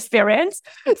in my experience,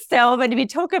 so when we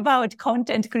talk about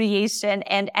content creation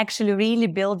and actually really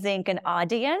building an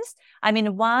audience, I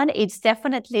mean, one, it's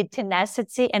definitely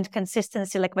tenacity and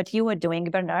consistency, like what you are doing,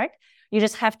 Bernard. You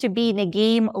just have to be in a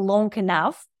game long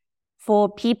enough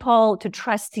for people to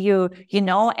trust you,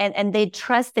 and they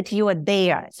trust that you are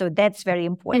there. So that's very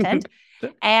important.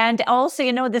 And also,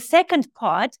 the second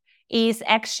part is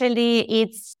actually,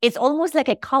 it's almost like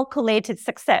a calculated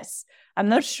success. I'm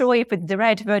not sure if it's the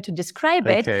right word to describe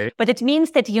it, but it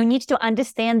means that you need to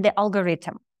understand the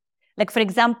algorithm. Like, for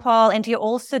example, and you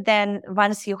also then,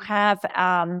 once you have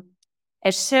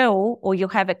a show or you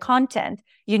have a content,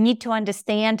 you need to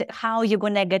understand how you're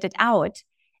going to get it out.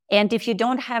 And if you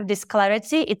don't have this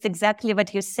clarity, it's exactly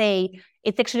what you say.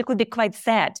 It actually could be quite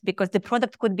sad, because the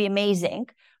product could be amazing,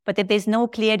 but if there's no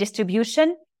clear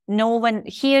distribution, no one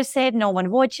hears it, no one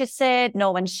watches it,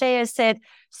 no one shares it.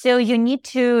 So you need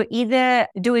to either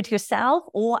do it yourself,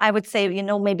 or I would say,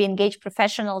 maybe engage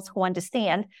professionals who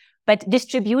understand. But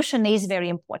distribution is very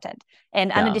important.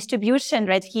 And under distribution,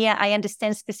 right here, I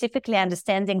understand specifically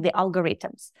understanding the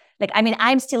algorithms. Like, I mean,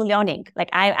 I'm still learning. Like,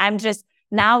 I'm just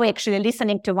now actually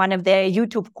listening to one of their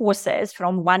YouTube courses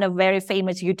from one of very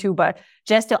famous YouTuber,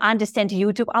 just to understand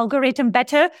YouTube algorithm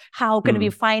better. How can we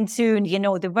fine tune,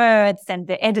 the words and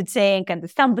the editing and the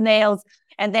thumbnails?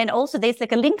 And then also there's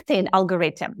like a LinkedIn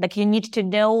algorithm. Like, you need to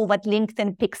know what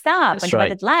LinkedIn picks up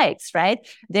what it likes, right?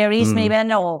 There is maybe, I don't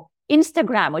know,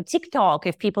 Instagram or TikTok,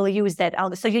 if people use that.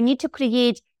 So you need to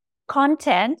create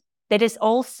content that is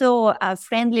also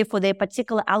friendly for their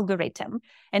particular algorithm.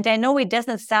 And I know it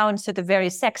doesn't sound sort of very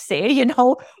sexy,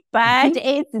 but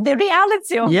it's the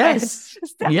reality of it.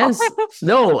 So. Yes.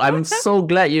 No, I'm so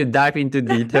glad you dive into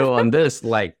detail on this.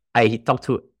 Like, I talk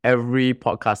to every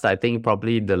podcaster. I think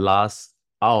probably the last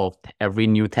out of every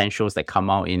new 10 shows that come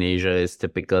out in Asia is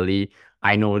typically,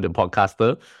 I know the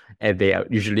podcaster, and they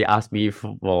usually ask me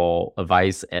for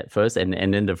advice at first. And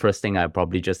then the first thing I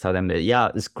probably just tell them that,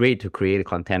 it's great to create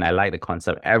content. I like the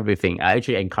concept, everything. I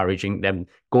actually encouraging them,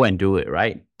 go and do it,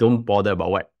 right? Don't bother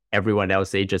about what everyone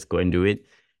else say, just go and do it.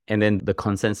 And then the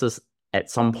consensus,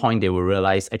 at some point, they will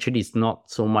realize actually it's not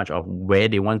so much of where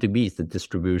they want to be, it's the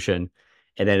distribution.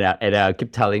 And then I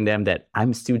keep telling them that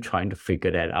I'm still trying to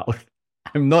figure that out.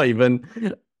 I'm not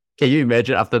even... Can you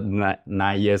imagine after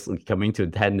 9 years coming to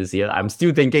 10 this year, I'm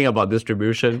still thinking about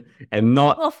distribution and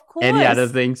not any other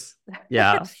things.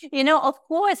 Yeah. Of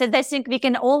course. And I think we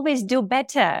can always do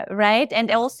better, right?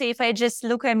 And also if I just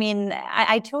look, I mean,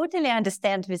 I totally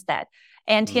understand with that.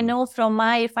 And, from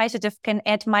if I sort of can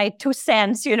add my 2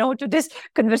 cents, to this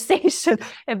conversation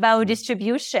about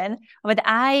distribution, what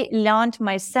I learned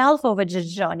myself over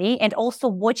this journey, and also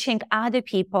watching other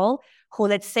people who,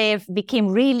 let's say, became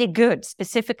really good,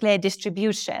 specifically at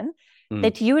distribution,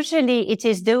 that usually it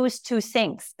is those 2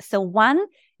 things. So one,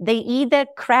 they either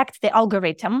cracked the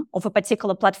algorithm of a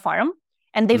particular platform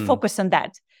and they focus on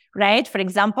that, right? For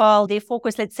example, they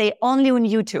focus, let's say, only on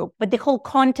YouTube, but the whole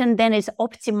content then is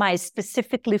optimized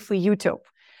specifically for YouTube.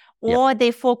 Or they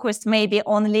focused maybe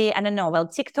only, I don't know, well,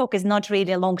 TikTok is not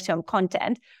really long-term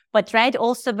content, but it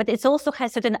also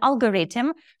has certain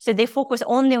algorithm. So they focus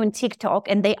only on TikTok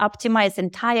and they optimize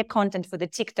entire content for the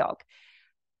TikTok.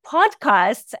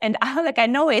 Podcasts, and I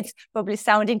know it's probably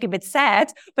sounding a bit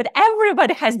sad, but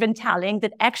everybody has been telling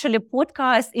that actually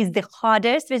podcast is the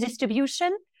hardest with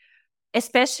distribution,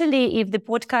 especially if the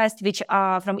podcasts which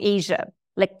are from Asia,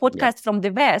 like podcasts from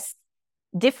the West,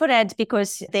 different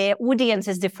because the audience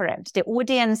is different. The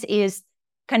audience is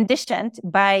conditioned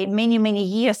by many, many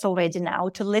years already now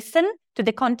to listen to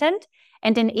the content.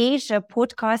 And in Asia,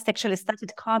 podcasts actually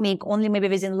started coming only maybe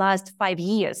within the last 5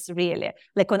 years, really,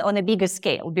 like on a bigger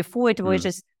scale. Before it was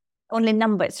just only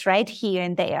numbers, right, here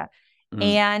and there.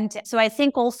 And so I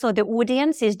think also the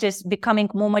audience is just becoming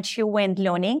more mature and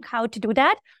learning how to do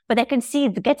that. But I can see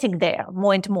it getting there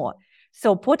more and more.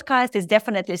 So podcast is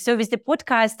definitely, so with the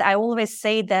podcast, I always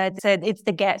say that it's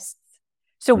the guests.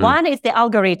 So one is the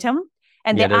algorithm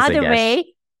and the other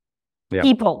way,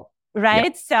 people,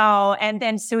 right? So, and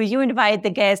then, so you invite the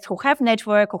guests who have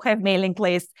network, who have mailing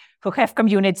lists, who have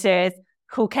communities,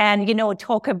 who can,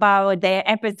 talk about their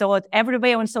episode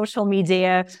everywhere on social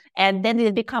media. And then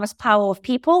it becomes power of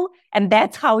people. And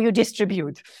that's how you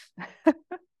distribute.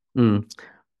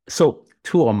 So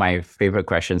two of my favorite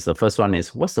questions. The first one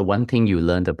is, what's the one thing you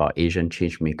learned about Asian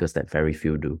change makers that very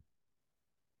few do?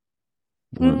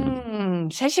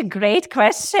 Such a great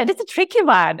question. It's a tricky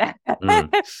one.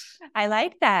 I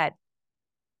like that.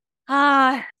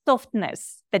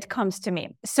 Softness that comes to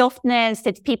me. Softness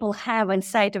that people have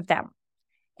inside of them.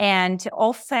 And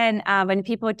often when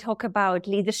people talk about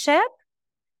leadership,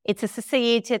 it's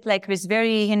associated like with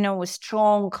very,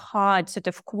 strong, hard sort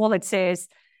of qualities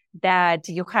that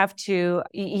you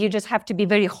just have to be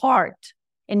very hard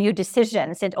in your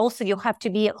decisions. And also you have to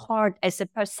be hard as a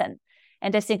person.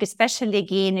 And I think especially,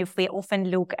 again, if we often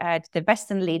look at the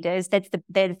Western leaders, that's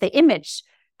the image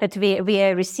that we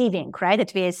are receiving, right?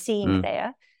 That we are seeing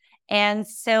there. And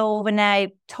so when I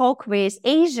talk with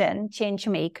Asian change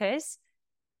makers,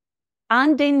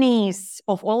 underneath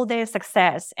of all their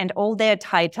success and all their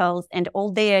titles and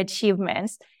all their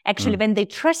achievements, actually, when they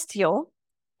trust you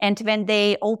and when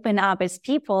they open up as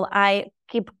people, I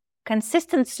keep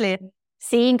consistently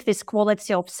seeing this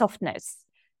quality of softness.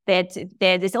 That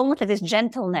there's almost like this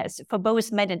gentleness for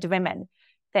both men and women.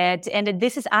 And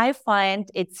this is, I find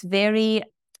it's very,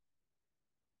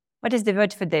 what is the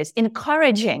word for this?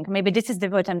 Encouraging. Maybe this is the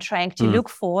word I'm trying to look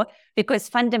for, because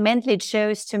fundamentally it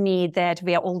shows to me that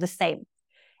we are all the same.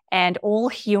 And all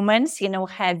humans,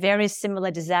 have very similar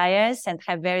desires and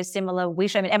have very similar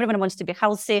wishes. I mean, everyone wants to be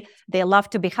healthy. They love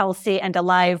to be healthy and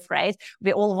alive, right?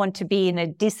 We all want to be in a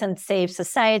decent, safe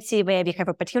society where we have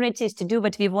opportunities to do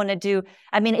what we want to do.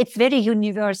 I mean, it's very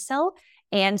universal.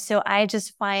 And so I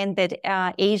just find that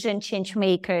Asian change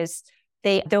makers,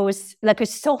 those like a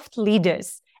soft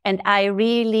leaders. And I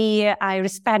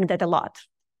respect that a lot.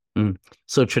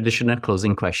 So traditional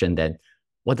closing question then.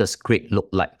 What does great look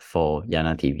like for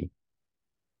Yana TV?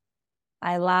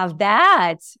 I love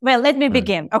that. Well, let me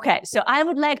begin. Okay, so I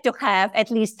would like to have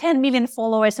at least 10 million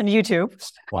followers on YouTube.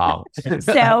 Wow.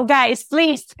 So guys,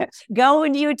 please go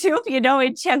on YouTube,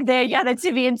 and check their Yana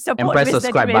TV and support and press the with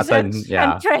subscribe button.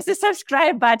 And press the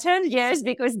subscribe button. Yes,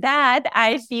 because that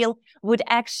I feel would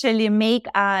actually make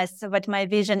us what my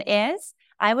vision is.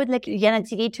 I would like Yana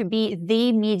TV to be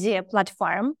the media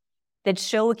platform that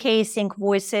showcasing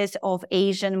voices of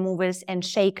Asian movers and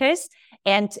shakers.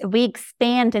 And we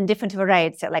expand in different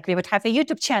varieties. Like we would have a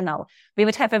YouTube channel. We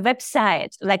would have a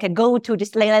website, like a go-to,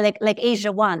 like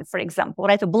Asia One, for example,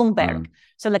 right? Or Bloomberg.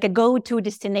 So like a go-to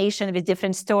destination with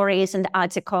different stories and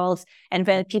articles, and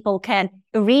where people can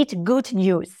read good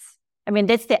news. I mean,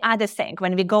 that's the other thing.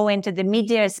 When we go into the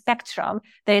media spectrum,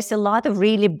 there's a lot of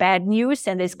really bad news,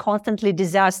 and there's constantly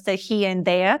disaster here and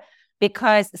there.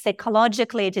 Because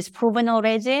psychologically, it is proven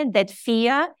already that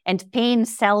fear and pain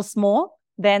sells more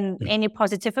than any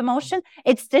positive emotion.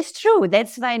 It's just true.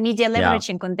 That's why media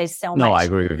leveraging on this so much. No, I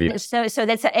agree with you. So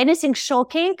that's anything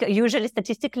shocking usually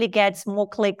statistically gets more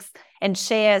clicks and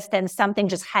shares than something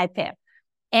just happy.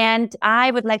 And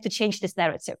I would like to change this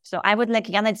narrative. So I would like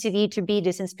Yana TV to be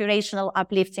this inspirational,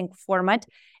 uplifting format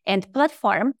and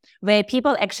platform where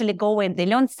people actually go and they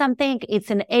learn something. It's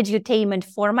an edutainment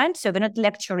format. So we're not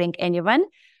lecturing anyone,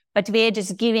 but we're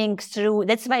just giving through,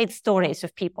 that's why it's stories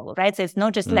of people, right? So it's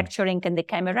not just lecturing in the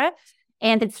camera.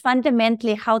 And it's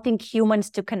fundamentally helping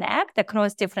humans to connect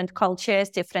across different cultures,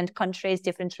 different countries,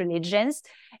 different religions.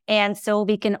 And so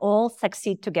we can all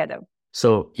succeed together.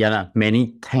 So Yana,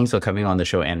 many thanks for coming on the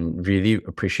show, and really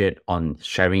appreciate on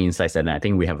sharing insights. And I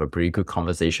think we have a pretty good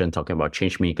conversation talking about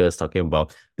change makers, talking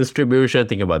about distribution,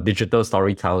 thinking about digital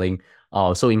storytelling.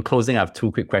 So in closing, I have two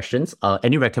quick questions.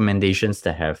 Any recommendations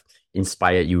that have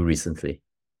inspired you recently?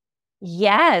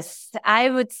 Yes, I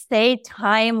would say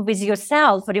time with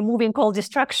yourself, removing all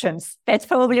distractions. That's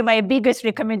probably my biggest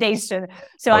recommendation.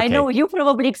 So I know you're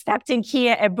probably expecting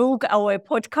here a book or a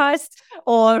podcast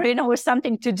or,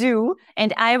 something to do.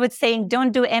 And I would say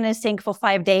don't do anything for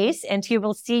 5 days, and you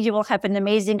will see you will have an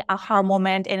amazing aha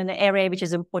moment in an area which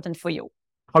is important for you.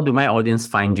 How do my audience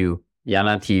find you?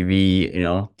 Yana TV,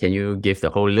 can you give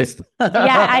the whole list?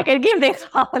 Yeah, I can give the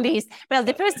whole list. Well,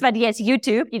 the first one, yes,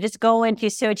 YouTube. You just go and you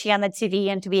search Yana TV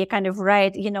and we are kind of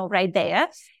right there.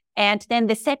 And then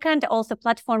the second also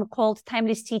platform called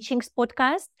Timeless Teachings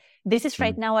Podcast. This is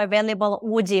right now available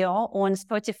audio on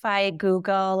Spotify,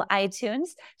 Google,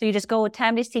 iTunes. So you just go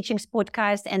Timeless Teachings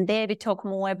Podcast, and there we talk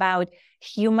more about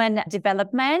human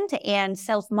development and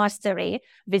self-mastery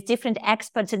with different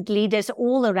experts and leaders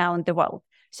all around the world.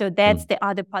 So that's the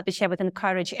other part which I would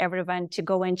encourage everyone to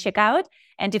go and check out.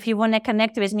 And if you want to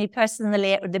connect with me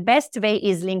personally, the best way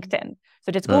is LinkedIn.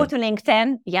 So just go to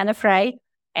LinkedIn, Yana Frey,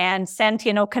 and send,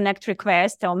 connect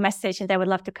request or message, and I would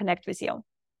love to connect with you.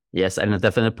 Yes, and I'll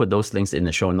definitely put those links in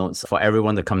the show notes for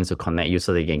everyone to come to connect you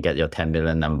so they can get your 10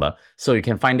 million number. So you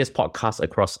can find this podcast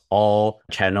across all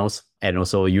channels and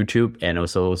also YouTube, and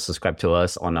also subscribe to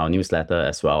us on our newsletter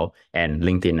as well and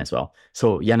LinkedIn as well.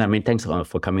 So Yana, thanks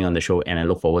for coming on the show, and I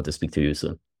look forward to speak to you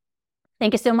soon.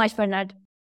 Thank you so much, Bernard.